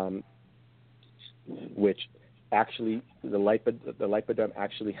used, which actually the Lipoderm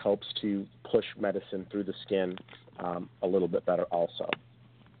actually helps to push medicine through the skin a little bit better also.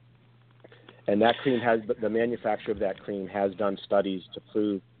 And that cream the manufacturer of that cream has done studies to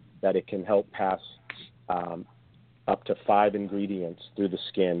prove that it can help pass up to 5 ingredients through the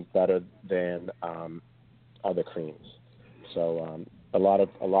skin better than other creams. So a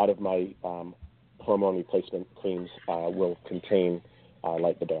lot of my hormone replacement creams will contain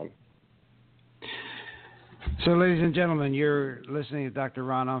Lipoderm. So, ladies and gentlemen, you're listening to Dr.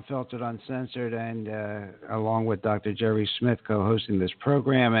 Ron Unfiltered, Uncensored, and along with Dr. Jerry Smith co-hosting this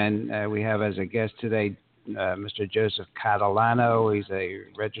program. And we have as a guest today Mr. Joseph Catalano. He's a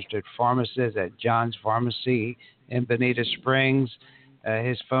registered pharmacist at John's Pharmacy in Bonita Springs.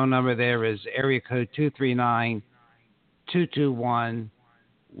 His phone number there is area code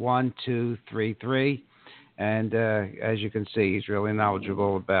 239-221-1233. And as you can see, he's really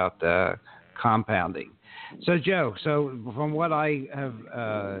knowledgeable about compounding. So, Joe, from what I have,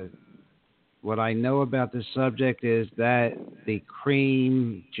 what I know about this subject is that the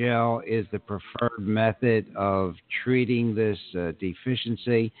cream gel is the preferred method of treating this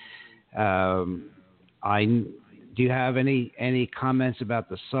deficiency. Do you have any comments about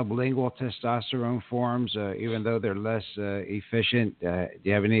the sublingual testosterone forms, even though they're less efficient? Do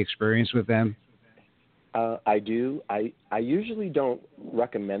you have any experience with them? I do. I usually don't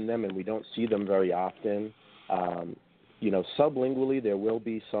recommend them, and we don't see them very often. Sublingually, there will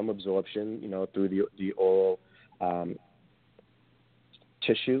be some absorption, through the oral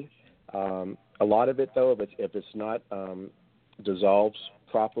tissue. A lot of it, though, if it's not dissolved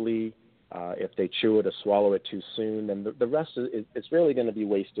properly, if they chew it or swallow it too soon, then the rest it's really going to be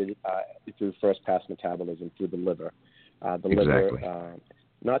wasted through first-pass metabolism through the liver. Liver,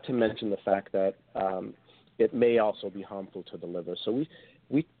 not to mention the fact that it may also be harmful to the liver. So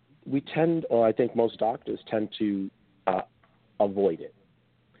we tend, or I think most doctors tend to avoid it.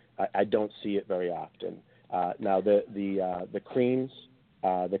 I don't see it very often. Now the creams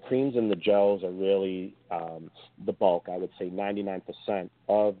The creams and the gels are really the bulk. I would say 99%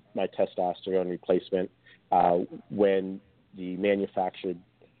 of my testosterone replacement when the manufactured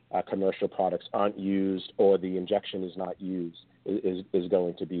commercial products aren't used or the injection is not used is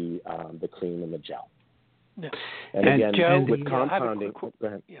going to be the cream and the gel. Yeah. And again, Joe, with compounding, go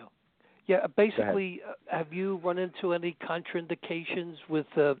ahead. Yeah. Basically, have you run into any contraindications with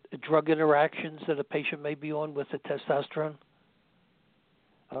drug interactions that a patient may be on with the testosterone?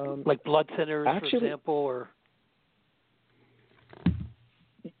 Like blood thinners, actually, for example, or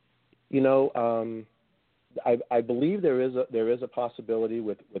I believe there is a possibility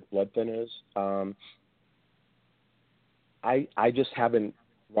with blood thinners. I just haven't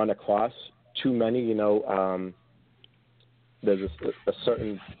run across too many. There's a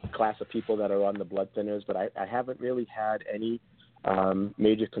certain class of people that are on the blood thinners, but I haven't really had any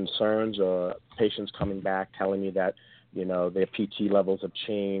major concerns or patients coming back telling me that their PT levels have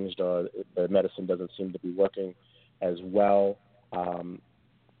changed or the medicine doesn't seem to be working as well.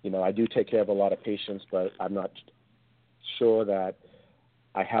 I do take care of a lot of patients, but I'm not sure that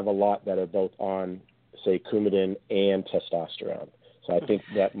I have a lot that are both on, say, Coumadin and testosterone. So I think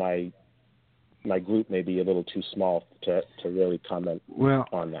that my group may be a little too small to really comment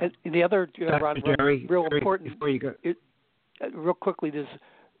on that. And the other, Ron, real important, before you go. Real quickly,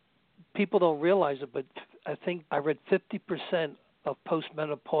 people don't realize it, but I think I read 50% of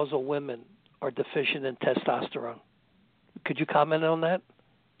postmenopausal women are deficient in testosterone. Could you comment on that?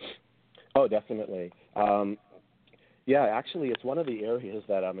 Oh, definitely. Actually, it's one of the areas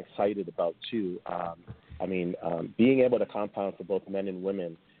that I'm excited about too. Being able to compound for both men and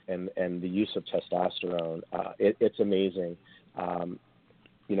women and the use of testosterone, it's amazing.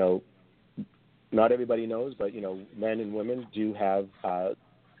 Not everybody knows, but men and women do have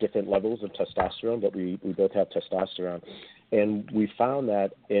different levels of testosterone, but we both have testosterone. And we found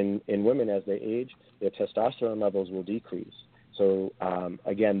that in women as they age, their testosterone levels will decrease. So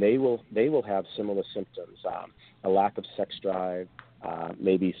again, they will have similar symptoms: a lack of sex drive,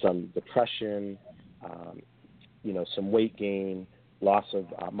 maybe some depression, some weight gain, loss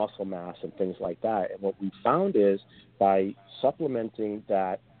of muscle mass, and things like that. And what we found is by supplementing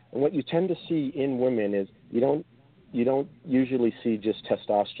that, and what you tend to see in women is you don't usually see just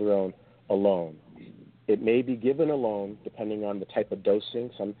testosterone alone. It may be given alone depending on the type of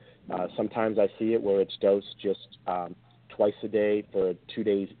dosing. Sometimes I see it where it's dosed just twice a day for 2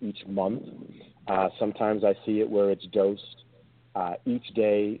 days each month. Sometimes I see it where it's dosed each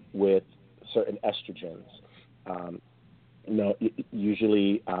day with certain estrogens.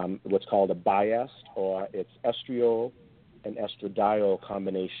 Usually what's called a biest, or it's estriol and estradiol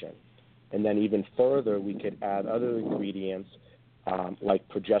combination. And then even further, we could add other ingredients like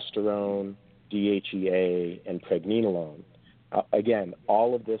progesterone, DHEA, and pregnenolone. Again,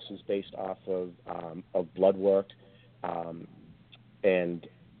 all of this is based off of blood work and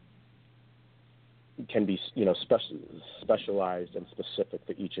can be specialized and specific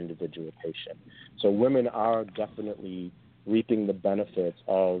for each individual patient. So women are definitely reaping the benefits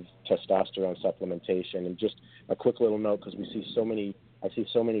of testosterone supplementation. And just a quick little note, because I see so many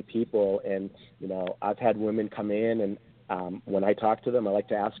people, and I've had women come in, and when I talk to them, I like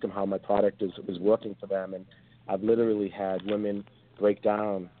to ask them how my product is working for them. And I've literally had women break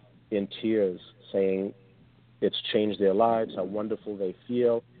down in tears saying it's changed their lives, how wonderful they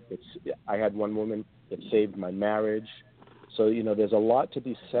feel. I had one woman, it saved my marriage. So, there's a lot to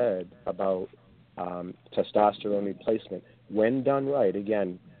be said about testosterone replacement when done right.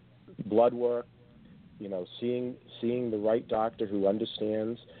 Again, blood work, seeing the right doctor who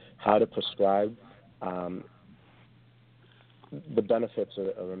understands how to prescribe. The benefits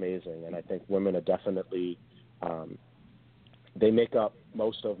are amazing, and I think women are definitely they make up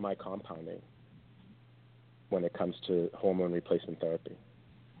most of my compounding when it comes to hormone replacement therapy.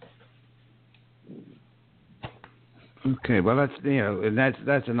 Okay, well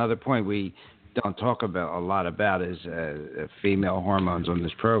that's another point we don't talk about a lot about is female hormones on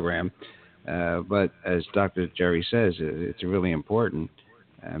this program. But as Dr. Jerry says, it's really important.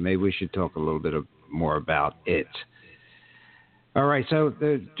 Maybe we should talk a little bit more about it. All right, so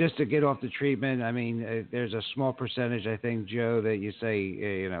just to get off the treatment, there's a small percentage, I think, Joe, that you say,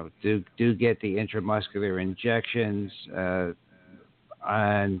 do get the intramuscular injections.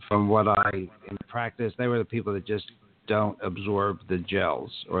 And from what in practice, they were the people that just don't absorb the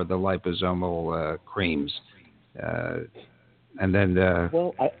gels or the liposomal creams. And then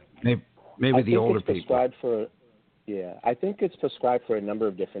maybe the older people. I think it's prescribed for a number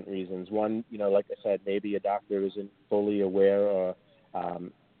of different reasons. One, like I said, maybe a doctor isn't fully aware or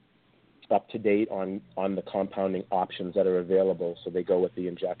up to date on the compounding options that are available, so they go with the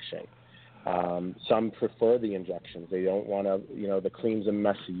injection. Some prefer the injections. They don't want to, the creams are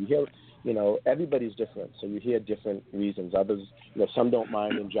messy. You hear, everybody's different, so you hear different reasons. Others, some don't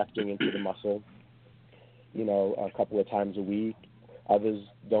mind injecting into the muscle, a couple of times a week. Others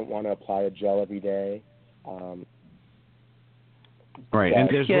don't want to apply a gel every day. Right, and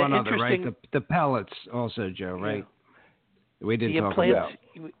there's one other, right? The pellets also, Joe, right? Yeah. We didn't talk about.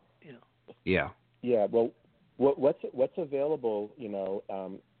 Yeah. Yeah. Well, what's available?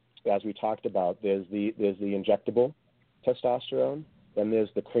 As we talked about, there's the injectable testosterone. Then there's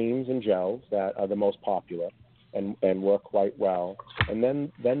the creams and gels that are the most popular and work quite well. And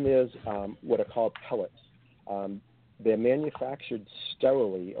then there's what are called pellets. They're manufactured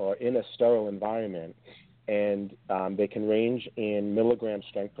sterilely or in a sterile environment, and they can range in milligram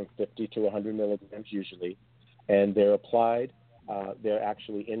strength from 50 to 100 milligrams usually, and they're applied. They're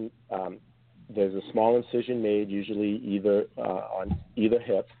actually in. There's a small incision made usually either on either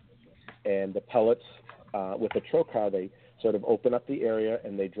hip, and the pellets with the trocar, they sort of open up the area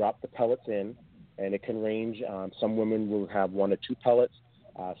and they drop the pellets in, and it can range. Some women will have 1 or 2 pellets.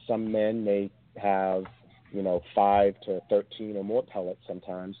 Some men may have 5 to 13 or more pellets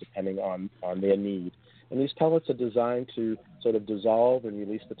sometimes, depending on their need. And these pellets are designed to sort of dissolve and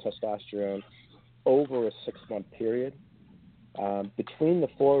release the testosterone over a 6-month period. Between the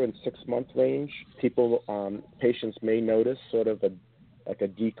 4 and 6 month range, patients may notice sort of a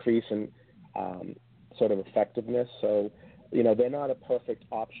decrease in sort of effectiveness. So, they're not a perfect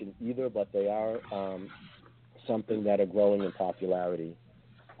option either, but they are something that are growing in popularity.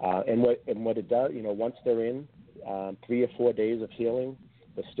 And what it does, once they're in, 3 or 4 days of healing,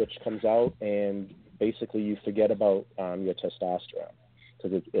 the stitch comes out, and basically you forget about your testosterone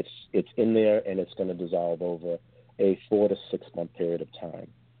because it's in there and it's going to dissolve over a 4 to 6 month period of time.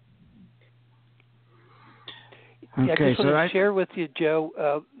 Yeah, I just want to share with you,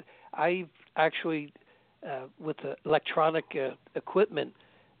 Joe. I've actually, with the electronic equipment,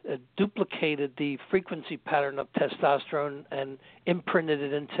 duplicated the frequency pattern of testosterone and imprinted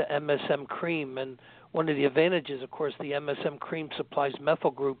it into MSM cream. And one of the advantages, of course, the MSM cream supplies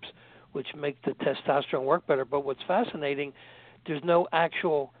methyl groups, which make the testosterone work better. But what's fascinating, there's no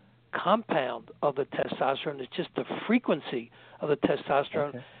actual compound of the testosterone. It's just the frequency of the testosterone.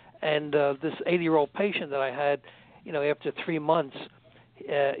 Okay. And this 80-year-old patient that I had, after 3 months,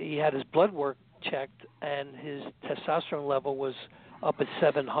 he had his blood work checked, and his testosterone level was up at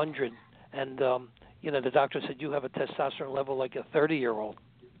 700. And, the doctor said, you have a testosterone level like a 30-year-old.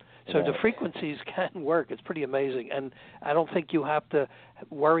 So the frequencies can work. It's pretty amazing. And I don't think you have to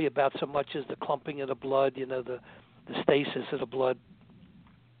worry about so much as the clumping of the blood, the stasis of the blood.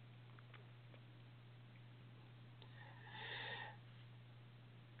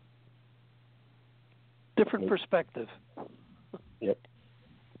 Different perspective. Yep.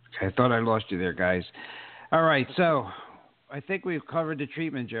 I thought I lost you there, guys. All right, so I think we've covered the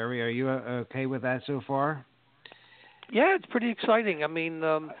treatment, Jerry. Are you okay with that so far? Yeah, it's pretty exciting. I mean,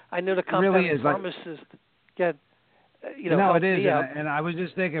 I know the compounding pharmacist get, No, it is, and I was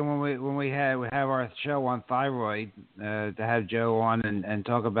just thinking when we have our show on thyroid, to have Joe on and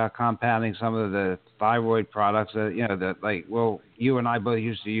talk about compounding some of the thyroid products. You and I both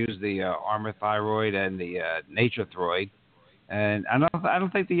used to use the Armour Thyroid and the Nature-Throid, and I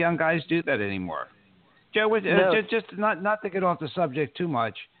don't think the young guys do that anymore. Joe, just not to get off the subject too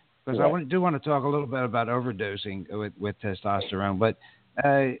much, because I do want to talk a little bit about overdosing with testosterone. But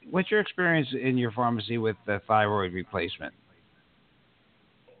what's your experience in your pharmacy with the thyroid replacement?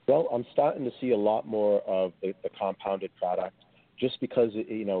 Well, I'm starting to see a lot more of the compounded product, just because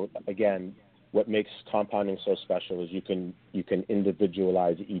again, what makes compounding so special is you can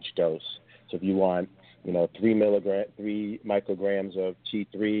individualize each dose. So if you want 3 micrograms of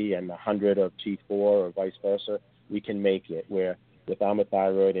T3 and 100 of T4 or vice versa, we can make it. Where with Armour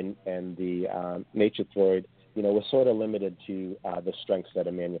Thyroid and the Nature-Throid, we're sort of limited to the strengths that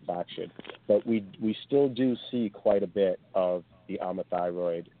are manufactured. But we still do see quite a bit of the Armour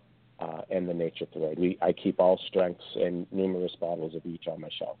Thyroid and the Nature-Throid. I keep all strengths and numerous bottles of each on my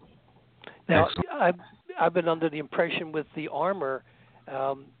shelf. Now, I've been under the impression with the Armour,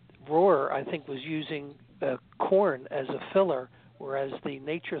 Roar, I think, was using corn as a filler, whereas the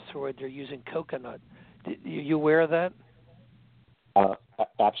Nature-Throid, they're using coconut. You aware of that?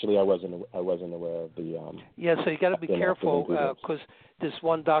 Actually, I wasn't aware of the. Yeah, so you got to be careful because this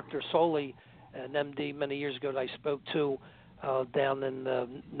one Dr. Soli, an MD many years ago that I spoke to down in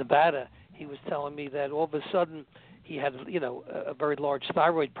Nevada, he was telling me that all of a sudden he had a very large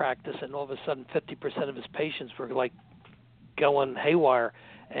thyroid practice, and all of a sudden 50% of his patients were like going haywire.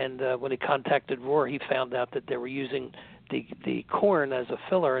 And when he contacted Roar, he found out that they were using the corn as a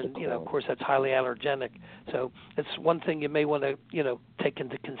filler, and of course that's highly allergenic. So it's one thing you may want to take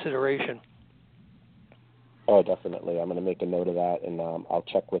into consideration. Oh, definitely. I'm going to make a note of that, and I'll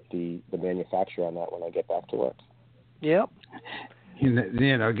check with the manufacturer on that when I get back to work. Yep.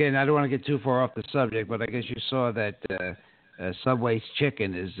 Again, I don't want to get too far off the subject, but I guess you saw that Subway's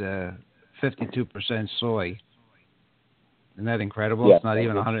chicken is 52% soy. Isn't that incredible? Yes, it's not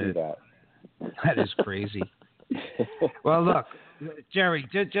even 100. That is crazy. Well, look, Jerry,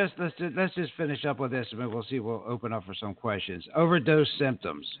 let's just finish up with this, and we'll see. We'll open up for some questions. Overdose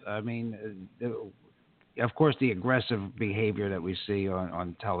symptoms. I mean, of course, the aggressive behavior that we see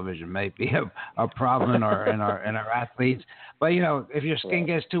on television may be a problem in our athletes. But if your skin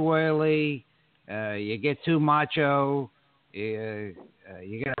gets too oily, you get too macho, you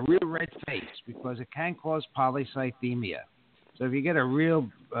get a real red face because it can cause polycythemia. So if you get a real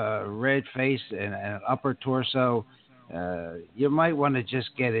red face and an upper torso, you might want to just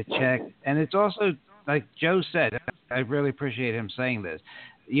get it checked. And it's also, like Joe said, I really appreciate him saying this,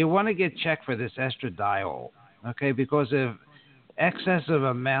 you want to get checked for this estradiol, okay? Because if excessive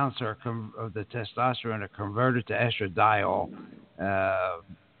amounts of the testosterone are converted to estradiol,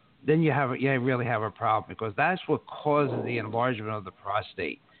 then you really have a problem, because that's what causes the enlargement of the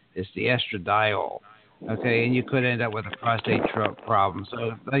prostate. It's the estradiol. Okay, and you could end up with a prostate problem.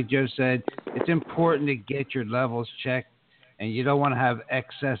 So, like Joe said, it's important to get your levels checked, and you don't want to have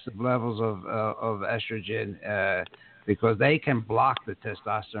excessive levels of estrogen because they can block the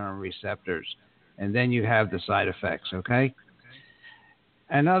testosterone receptors, and then you have the side effects. Okay.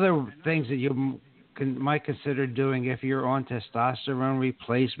 And other things that you might consider doing if you're on testosterone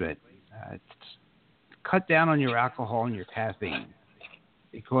replacement, cut down on your alcohol and your caffeine,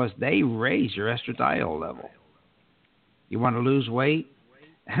 because they raise your estradiol level. You want to lose weight?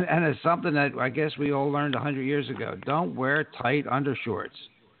 And it's something that I guess we all learned 100 years ago. Don't wear tight undershorts.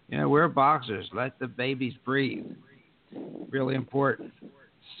 Wear boxers. Let the babies breathe. Really important.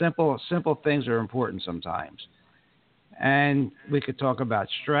 Simple things are important sometimes. And we could talk about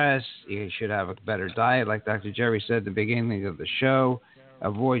stress. You should have a better diet, like Dr. Jerry said at the beginning of the show.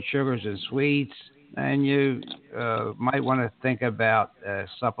 Avoid sugars and sweets. And you might want to think about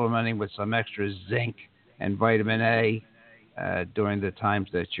supplementing with some extra zinc and vitamin A during the times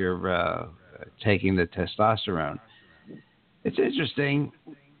that you're taking the testosterone. It's interesting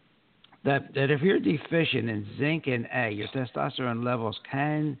that if you're deficient in zinc and A, your testosterone levels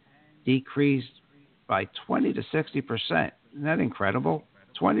can decrease by 20 to 60%. Isn't that incredible?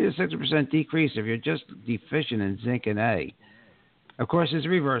 20 to 60% decrease if you're just deficient in zinc and A. Of course, it's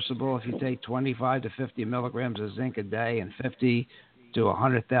reversible if you take 25 to 50 milligrams of zinc a day and 50 to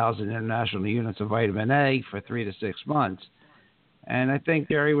 100,000 international units of vitamin A for 3 to 6 months. And I think,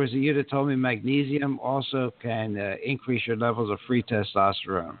 Jerry, was it you that told me magnesium also can increase your levels of free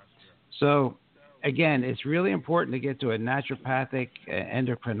testosterone. So, again, it's really important to get to a naturopathic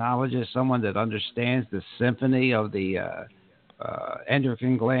endocrinologist, someone that understands the symphony of the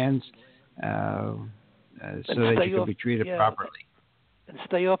endocrine glands so that you can be treated properly. And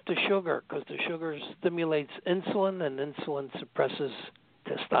stay off the sugar, because the sugar stimulates insulin, and insulin suppresses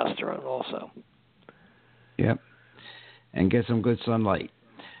testosterone also. Yep. And get some good sunlight.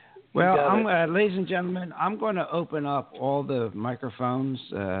 Well, ladies and gentlemen, I'm going to open up all the microphones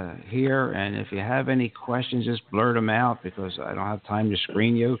here, and if you have any questions, just blurt them out, because I don't have time to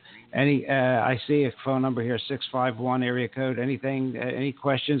screen you. I see a phone number here, 651 area code. Anything? Any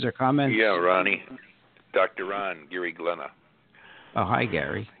questions or comments? Yeah, Ronnie. Dr. Ron, Gary Glenna. Oh, hi,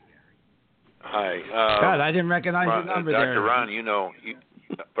 Gary. Hi. God, I didn't recognize your number there. Dr. Ron,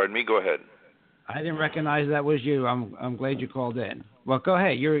 pardon me, go ahead. I didn't recognize that was you. I'm glad you called in. Well, go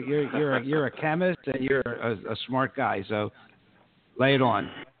ahead. You're a chemist and you're a smart guy, so lay it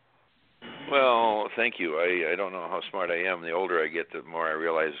on. Well, thank you. I don't know how smart I am. The older I get, the more I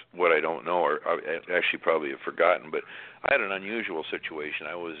realize what I don't know, or I actually probably have forgotten. But I had an unusual situation.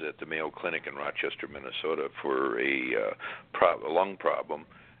 I was at the Mayo Clinic in Rochester, Minnesota, for a lung problem.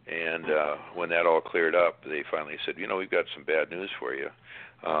 And when that all cleared up, they finally said, we've got some bad news for you.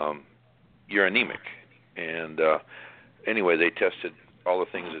 You're anemic. And anyway, they tested all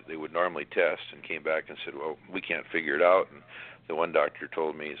the things that they would normally test and came back and said, well, we can't figure it out. And the one doctor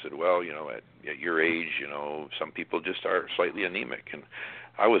told me, he said, well, at your age, some people just are slightly anemic. And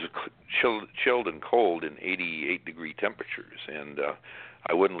I was chilled and cold in 88-degree temperatures, and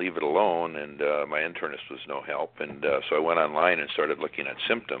I wouldn't leave it alone, and my internist was no help. And so I went online and started looking at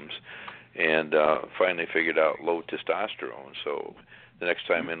symptoms, and finally figured out low testosterone. So the next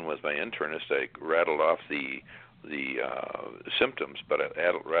time in with my internist, I rattled off the symptoms, but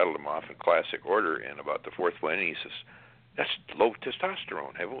I rattled them off in classic order. And about the fourth one, he says, "That's low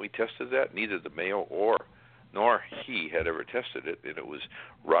testosterone. Haven't we tested that?" Neither the Mayo nor he had ever tested it, and it was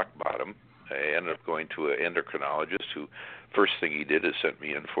rock bottom. I ended up going to an endocrinologist who, first thing he did is sent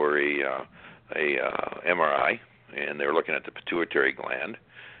me in for a MRI, and they were looking at the pituitary gland,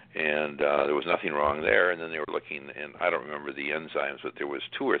 and there was nothing wrong there. And then they were looking, and I don't remember the enzymes, but there was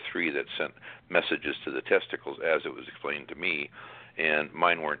 2 or 3 that sent messages to the testicles as it was explained to me, and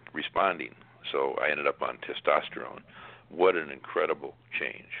mine weren't responding. So I ended up on testosterone. What an incredible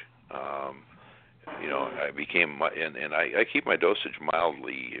change. I became, and I keep my dosage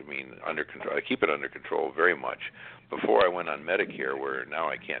mildly, under control. I keep it under control very much. Before I went on Medicare, where now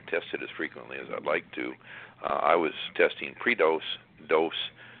I can't test it as frequently as I'd like to, I was testing pre-dose,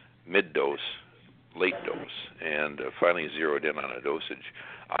 dose, mid-dose, late dose, and finally zeroed in on a dosage.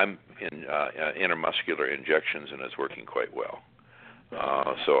 I'm in intramuscular injections, and it's working quite well.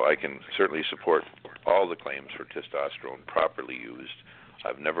 So I can certainly support all the claims for testosterone properly used.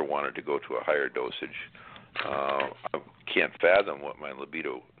 I've never wanted to go to a higher dosage. I can't fathom what my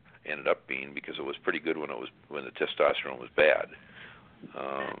libido ended up being, because it was pretty good when the testosterone was bad.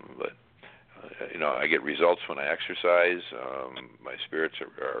 But I get results when I exercise. My spirits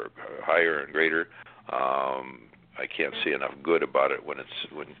are higher and greater. I can't say enough good about it when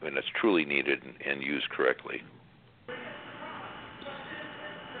it's truly needed and used correctly.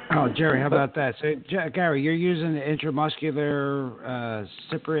 Oh, Jerry, how about that? So, Gary, you're using the intramuscular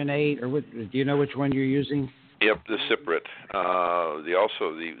cyprinate, or do you know which one you're using? Yep, the Cyprit.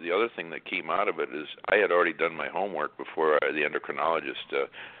 The other thing that came out of it is I had already done my homework before the endocrinologist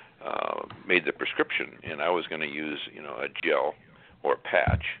made the prescription, and I was going to use a gel or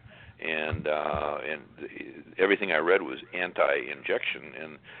patch, and everything I read was anti-injection.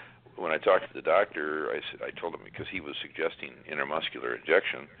 And when I talked to the doctor, I told him, because he was suggesting intramuscular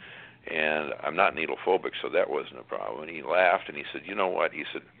injection, and I'm not needle phobic, so that wasn't a problem. And he laughed, and he said, "You know what?" He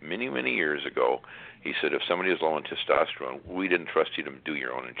said, many, many years ago, he said, if somebody is low in testosterone, we didn't trust you to do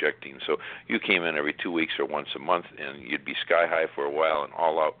your own injecting. So you came in every 2 weeks or once a month, and you'd be sky high for a while and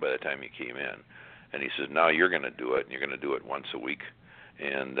all out by the time you came in. And he says, now you're going to do it, and you're going to do it once a week.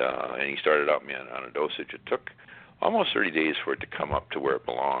 And he started out me on a dosage. It took almost 30 days for it to come up to where it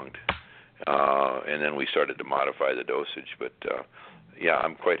belonged. And then we started to modify the dosage. But,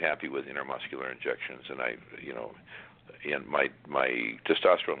 I'm quite happy with intramuscular injections. And and my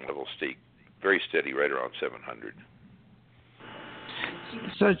testosterone levels stay very steady, right around 700.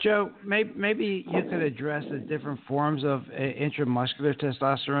 So, Joe, maybe you could address the different forms of intramuscular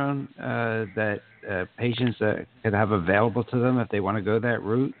testosterone that patients could have available to them if they want to go that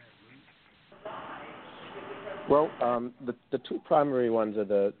route. Well, the 2 primary ones are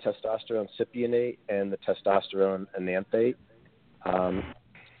the testosterone cypionate and the testosterone enanthate.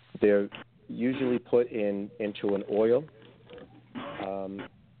 They're usually put into an oil. I'm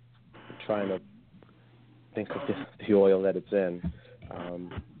trying to think of the oil that it's in.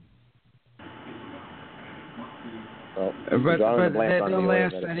 But they don't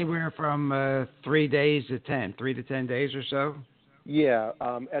last anywhere from 3 days to 10 days or so? Yeah.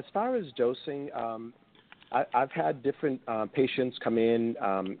 As far as dosing, I've had different patients come in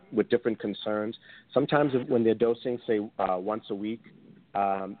with different concerns. Sometimes when they're dosing, say, once a week,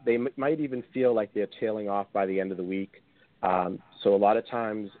 they might even feel like they're tailing off by the end of the week. So a lot of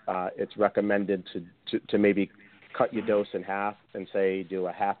times it's recommended to maybe cut your dose in half and say do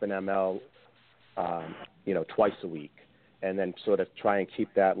a half an ml, twice a week, and then sort of try and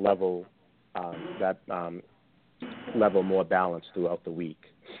keep that level level more balanced throughout the week.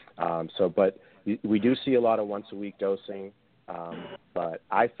 But we do see a lot of once a week dosing, but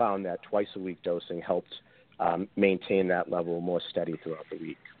I found that twice a week dosing helped maintain that level more steady throughout the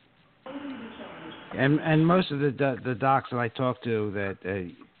week. And most of the docs that I talk to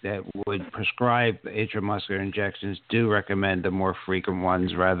that would prescribe intramuscular injections do recommend the more frequent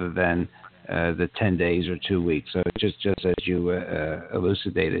ones rather than the 10 days or 2 weeks. So just as you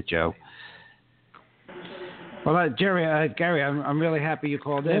elucidated, Joe. Well, Gary, I'm really happy you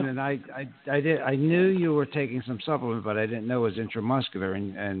called in, and I knew you were taking some supplement, but I didn't know it was intramuscular.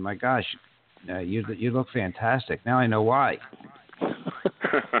 And my gosh, you look fantastic. Now I know why.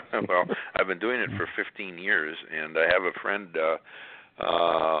 Well, I've been doing it for 15 years, and I have a friend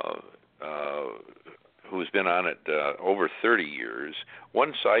who's been on it over 30 years.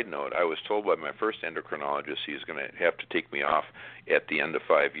 One side note, I was told by my first endocrinologist he's going to have to take me off at the end of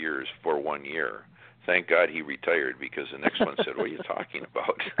 5 years for 1 year. Thank God he retired, because the next one said, "What are you talking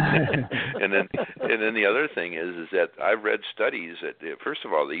about?" and then the other thing is that I've read studies that, first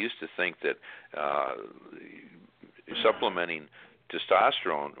of all, they used to think that supplementing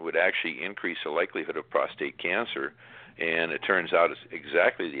testosterone would actually increase the likelihood of prostate cancer. And it turns out it's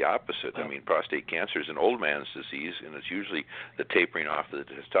exactly the opposite. I mean, prostate cancer is an old man's disease, and it's usually the tapering off of the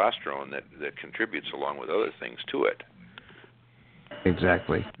testosterone that contributes along with other things to it.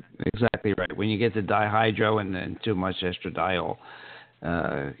 Exactly right. When you get to dihydro and then too much estradiol,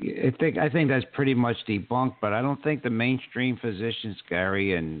 I think that's pretty much debunked. But I don't think the mainstream physicians,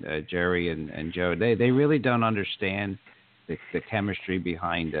 Gary and Jerry and Joe, they really don't understand the chemistry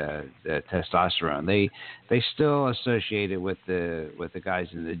behind the testosterone. They still associate it with the guys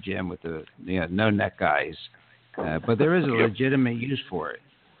in the gym, with the no neck guys, but there is a legitimate use for it.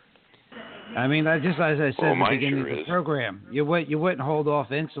 I mean, just as I said at the beginning of the program, you wouldn't hold off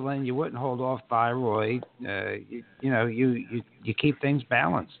insulin, you wouldn't hold off thyroid. You keep things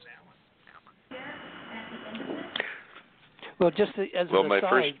balanced. Well, just as an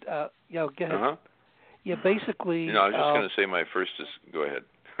aside, go ahead. Uh-huh. Yeah, basically. I was just going to say my first is. Go ahead.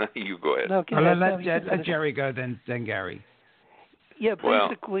 You go ahead. No, go ahead. Let Jerry go, then Gary. Yeah,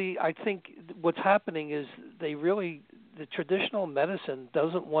 basically, I think what's happening is the traditional medicine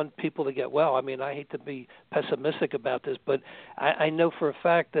doesn't want people to get well. I mean, I hate to be pessimistic about this, but I know for a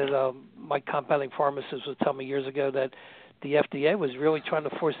fact that my compounding pharmacist was telling me years ago that the FDA was really trying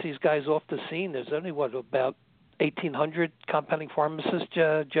to force these guys off the scene. There's only, about 1,800 compounding pharmacists,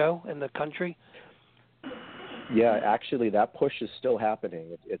 Joe, in the country? Yeah, actually, that push is still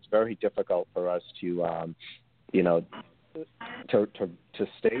happening. It's very difficult for us to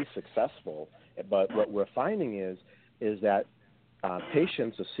stay successful. But what we're finding is that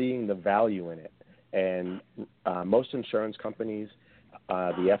patients are seeing the value in it, and most insurance companies,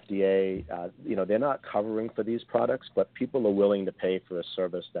 the FDA, they're not covering for these products, but people are willing to pay for a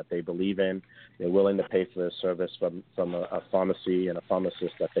service that they believe in. They're willing to pay for a service from a pharmacy and a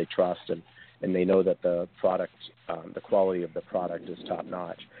pharmacist that they trust, and they know that the product, the quality of the product is top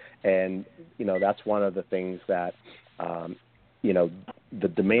notch. And, that's one of the things that, the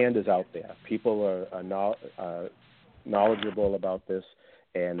demand is out there. People are knowledgeable about this,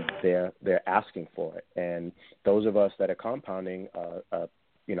 and they're asking for it. And those of us that are compounding are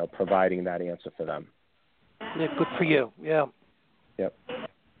providing that answer for them. Yeah, good for you. Yeah. Yep.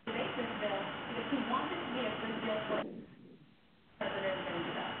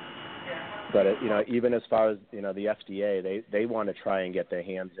 But even as far as the FDA, they want to try and get their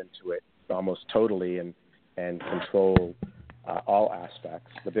hands into it almost totally and control all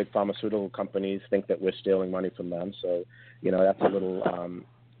aspects. The big pharmaceutical companies think that we're stealing money from them, so that's a little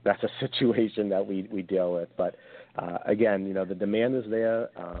that's a situation that we deal with. But again, the demand is there,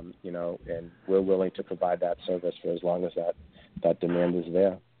 and we're willing to provide that service for as long as that demand is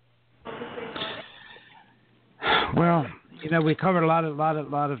there. Well, we covered a lot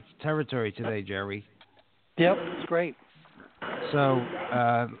of territory today, Jerry. Yep, it's great. So,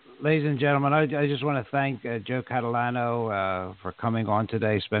 ladies and gentlemen, I just want to thank Joe Catalano for coming on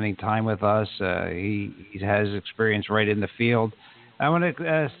today, spending time with us. He has experience right in the field. I want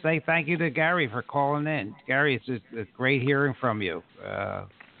to say thank you to Gary for calling in. Gary, it's great hearing from you.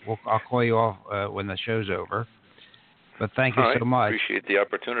 I'll call you off when the show's over. But thank you so much. I appreciate the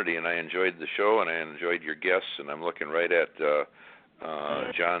opportunity, and I enjoyed the show, and I enjoyed your guests, and I'm looking right at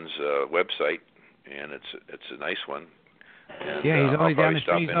John's website, and it's a nice one. And, yeah, he's only down the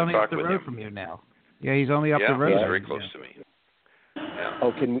street. He's only up the road from you now. Yeah, he's only up the road. Yeah, he's very close to me. Yeah.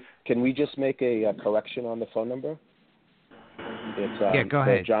 Oh, can we just make a correction on the phone number? It's, go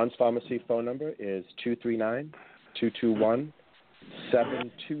ahead. John's Pharmacy phone number is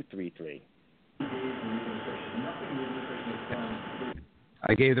 239-221-7233.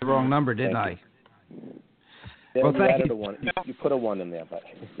 I gave the wrong number, didn't I? Yeah, well, thank you. You put a 1 in there, but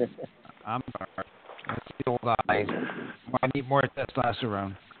I'm sorry. That's the old eyes. I need more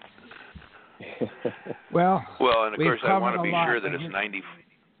testosterone. Well, and of course, I want to be sure that it's 90.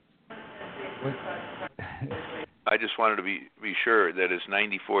 I just wanted to be sure that it's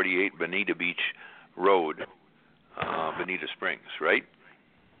 9048 Bonita Beach Road, Bonita Springs, right?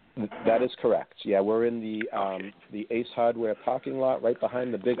 That is correct. Yeah, we're in the Ace Hardware parking lot, right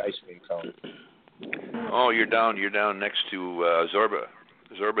behind the big ice cream cone. Oh, you're down next to Zorba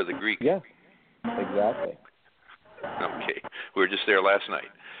the Greek. Yeah, exactly. Okay, we were just there last night.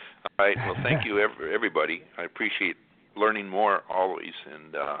 All right. Well, thank you, everybody. I appreciate learning more always,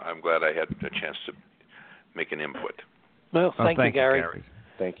 and I'm glad I had a chance to make an input. Well, thank you, Gary.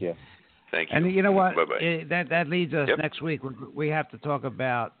 Thank you. Thank you. And you know what? Bye-bye. That leads us next week. We have to talk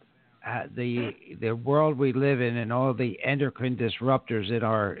about the world we live in and all the endocrine disruptors in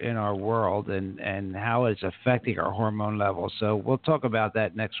our world and how it's affecting our hormone levels. So we'll talk about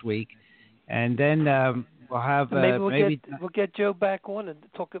that next week. And then we'll have maybe we'll get Joe back on and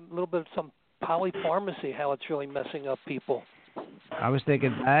talk a little bit of some polypharmacy, how it's really messing up people. I was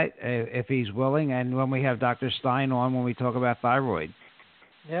thinking that if he's willing, and when we have Dr. Stein on when we talk about thyroid.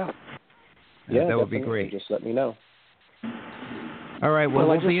 Yeah. That would be great. Just let me know. All right. Well,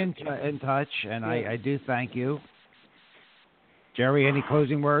 we'll be in touch, and I do thank you. Jerry, any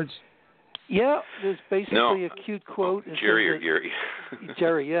closing words? Yeah, there's basically a cute quote. Jerry or Gary?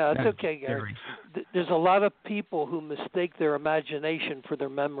 Jerry, yeah, that's okay, Gary. There's a lot of people who mistake their imagination for their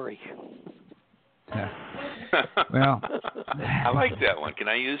memory. Well, I like that one. Can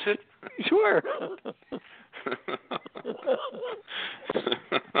I use it? Sure.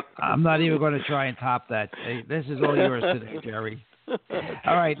 I'm not even going to try and top that. This is all yours today, Jerry.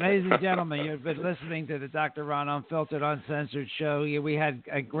 All right, ladies and gentlemen, you've been listening to the Dr. Ron Unfiltered, Uncensored show. We had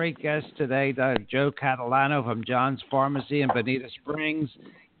a great guest today, Joe Catalano from John's Pharmacy in Bonita Springs.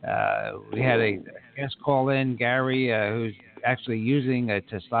 We had a guest call in, Gary, who's actually using a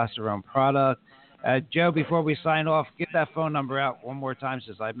testosterone product. Joe, before we sign off, get that phone number out one more time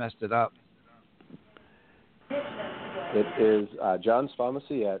since I messed it up. It is John's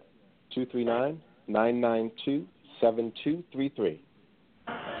Pharmacy at 239-992-7233.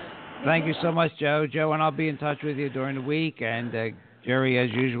 Thank you so much, Joe. Joe, and I'll be in touch with you during the week. And Jerry,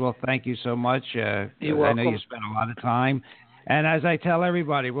 as usual, thank you so much. You're welcome. I know you spent a lot of time. And as I tell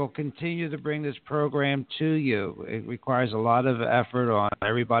everybody, we'll continue to bring this program to you. It requires a lot of effort on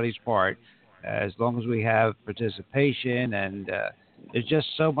everybody's part, as long as we have participation. And there's just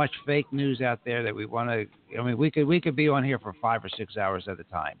so much fake news out there that we want to. I mean, we could be on here for 5 or 6 hours at a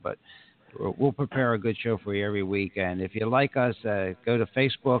time, but we'll prepare a good show for you every week. And if you like us, go to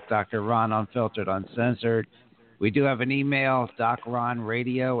Facebook, Dr. Ron Unfiltered, Uncensored. We do have an email,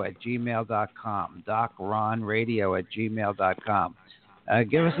 docronradio@gmail.com, docronradio@gmail.com.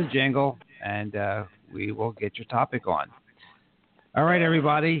 Give us a jingle, and we will get your topic on. All right,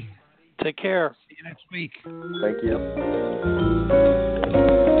 everybody. Take care. See you next week. Thank you.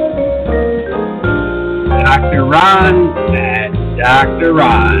 Dr. Ron and Dr.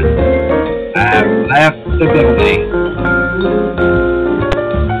 Ron have left the building.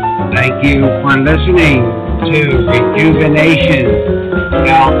 Thank you for listening to Rejuvenation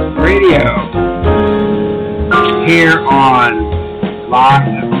Health Radio here on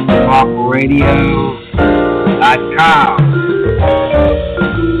blogtalkradio.com.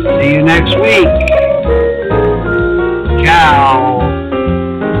 See you next week. Ciao.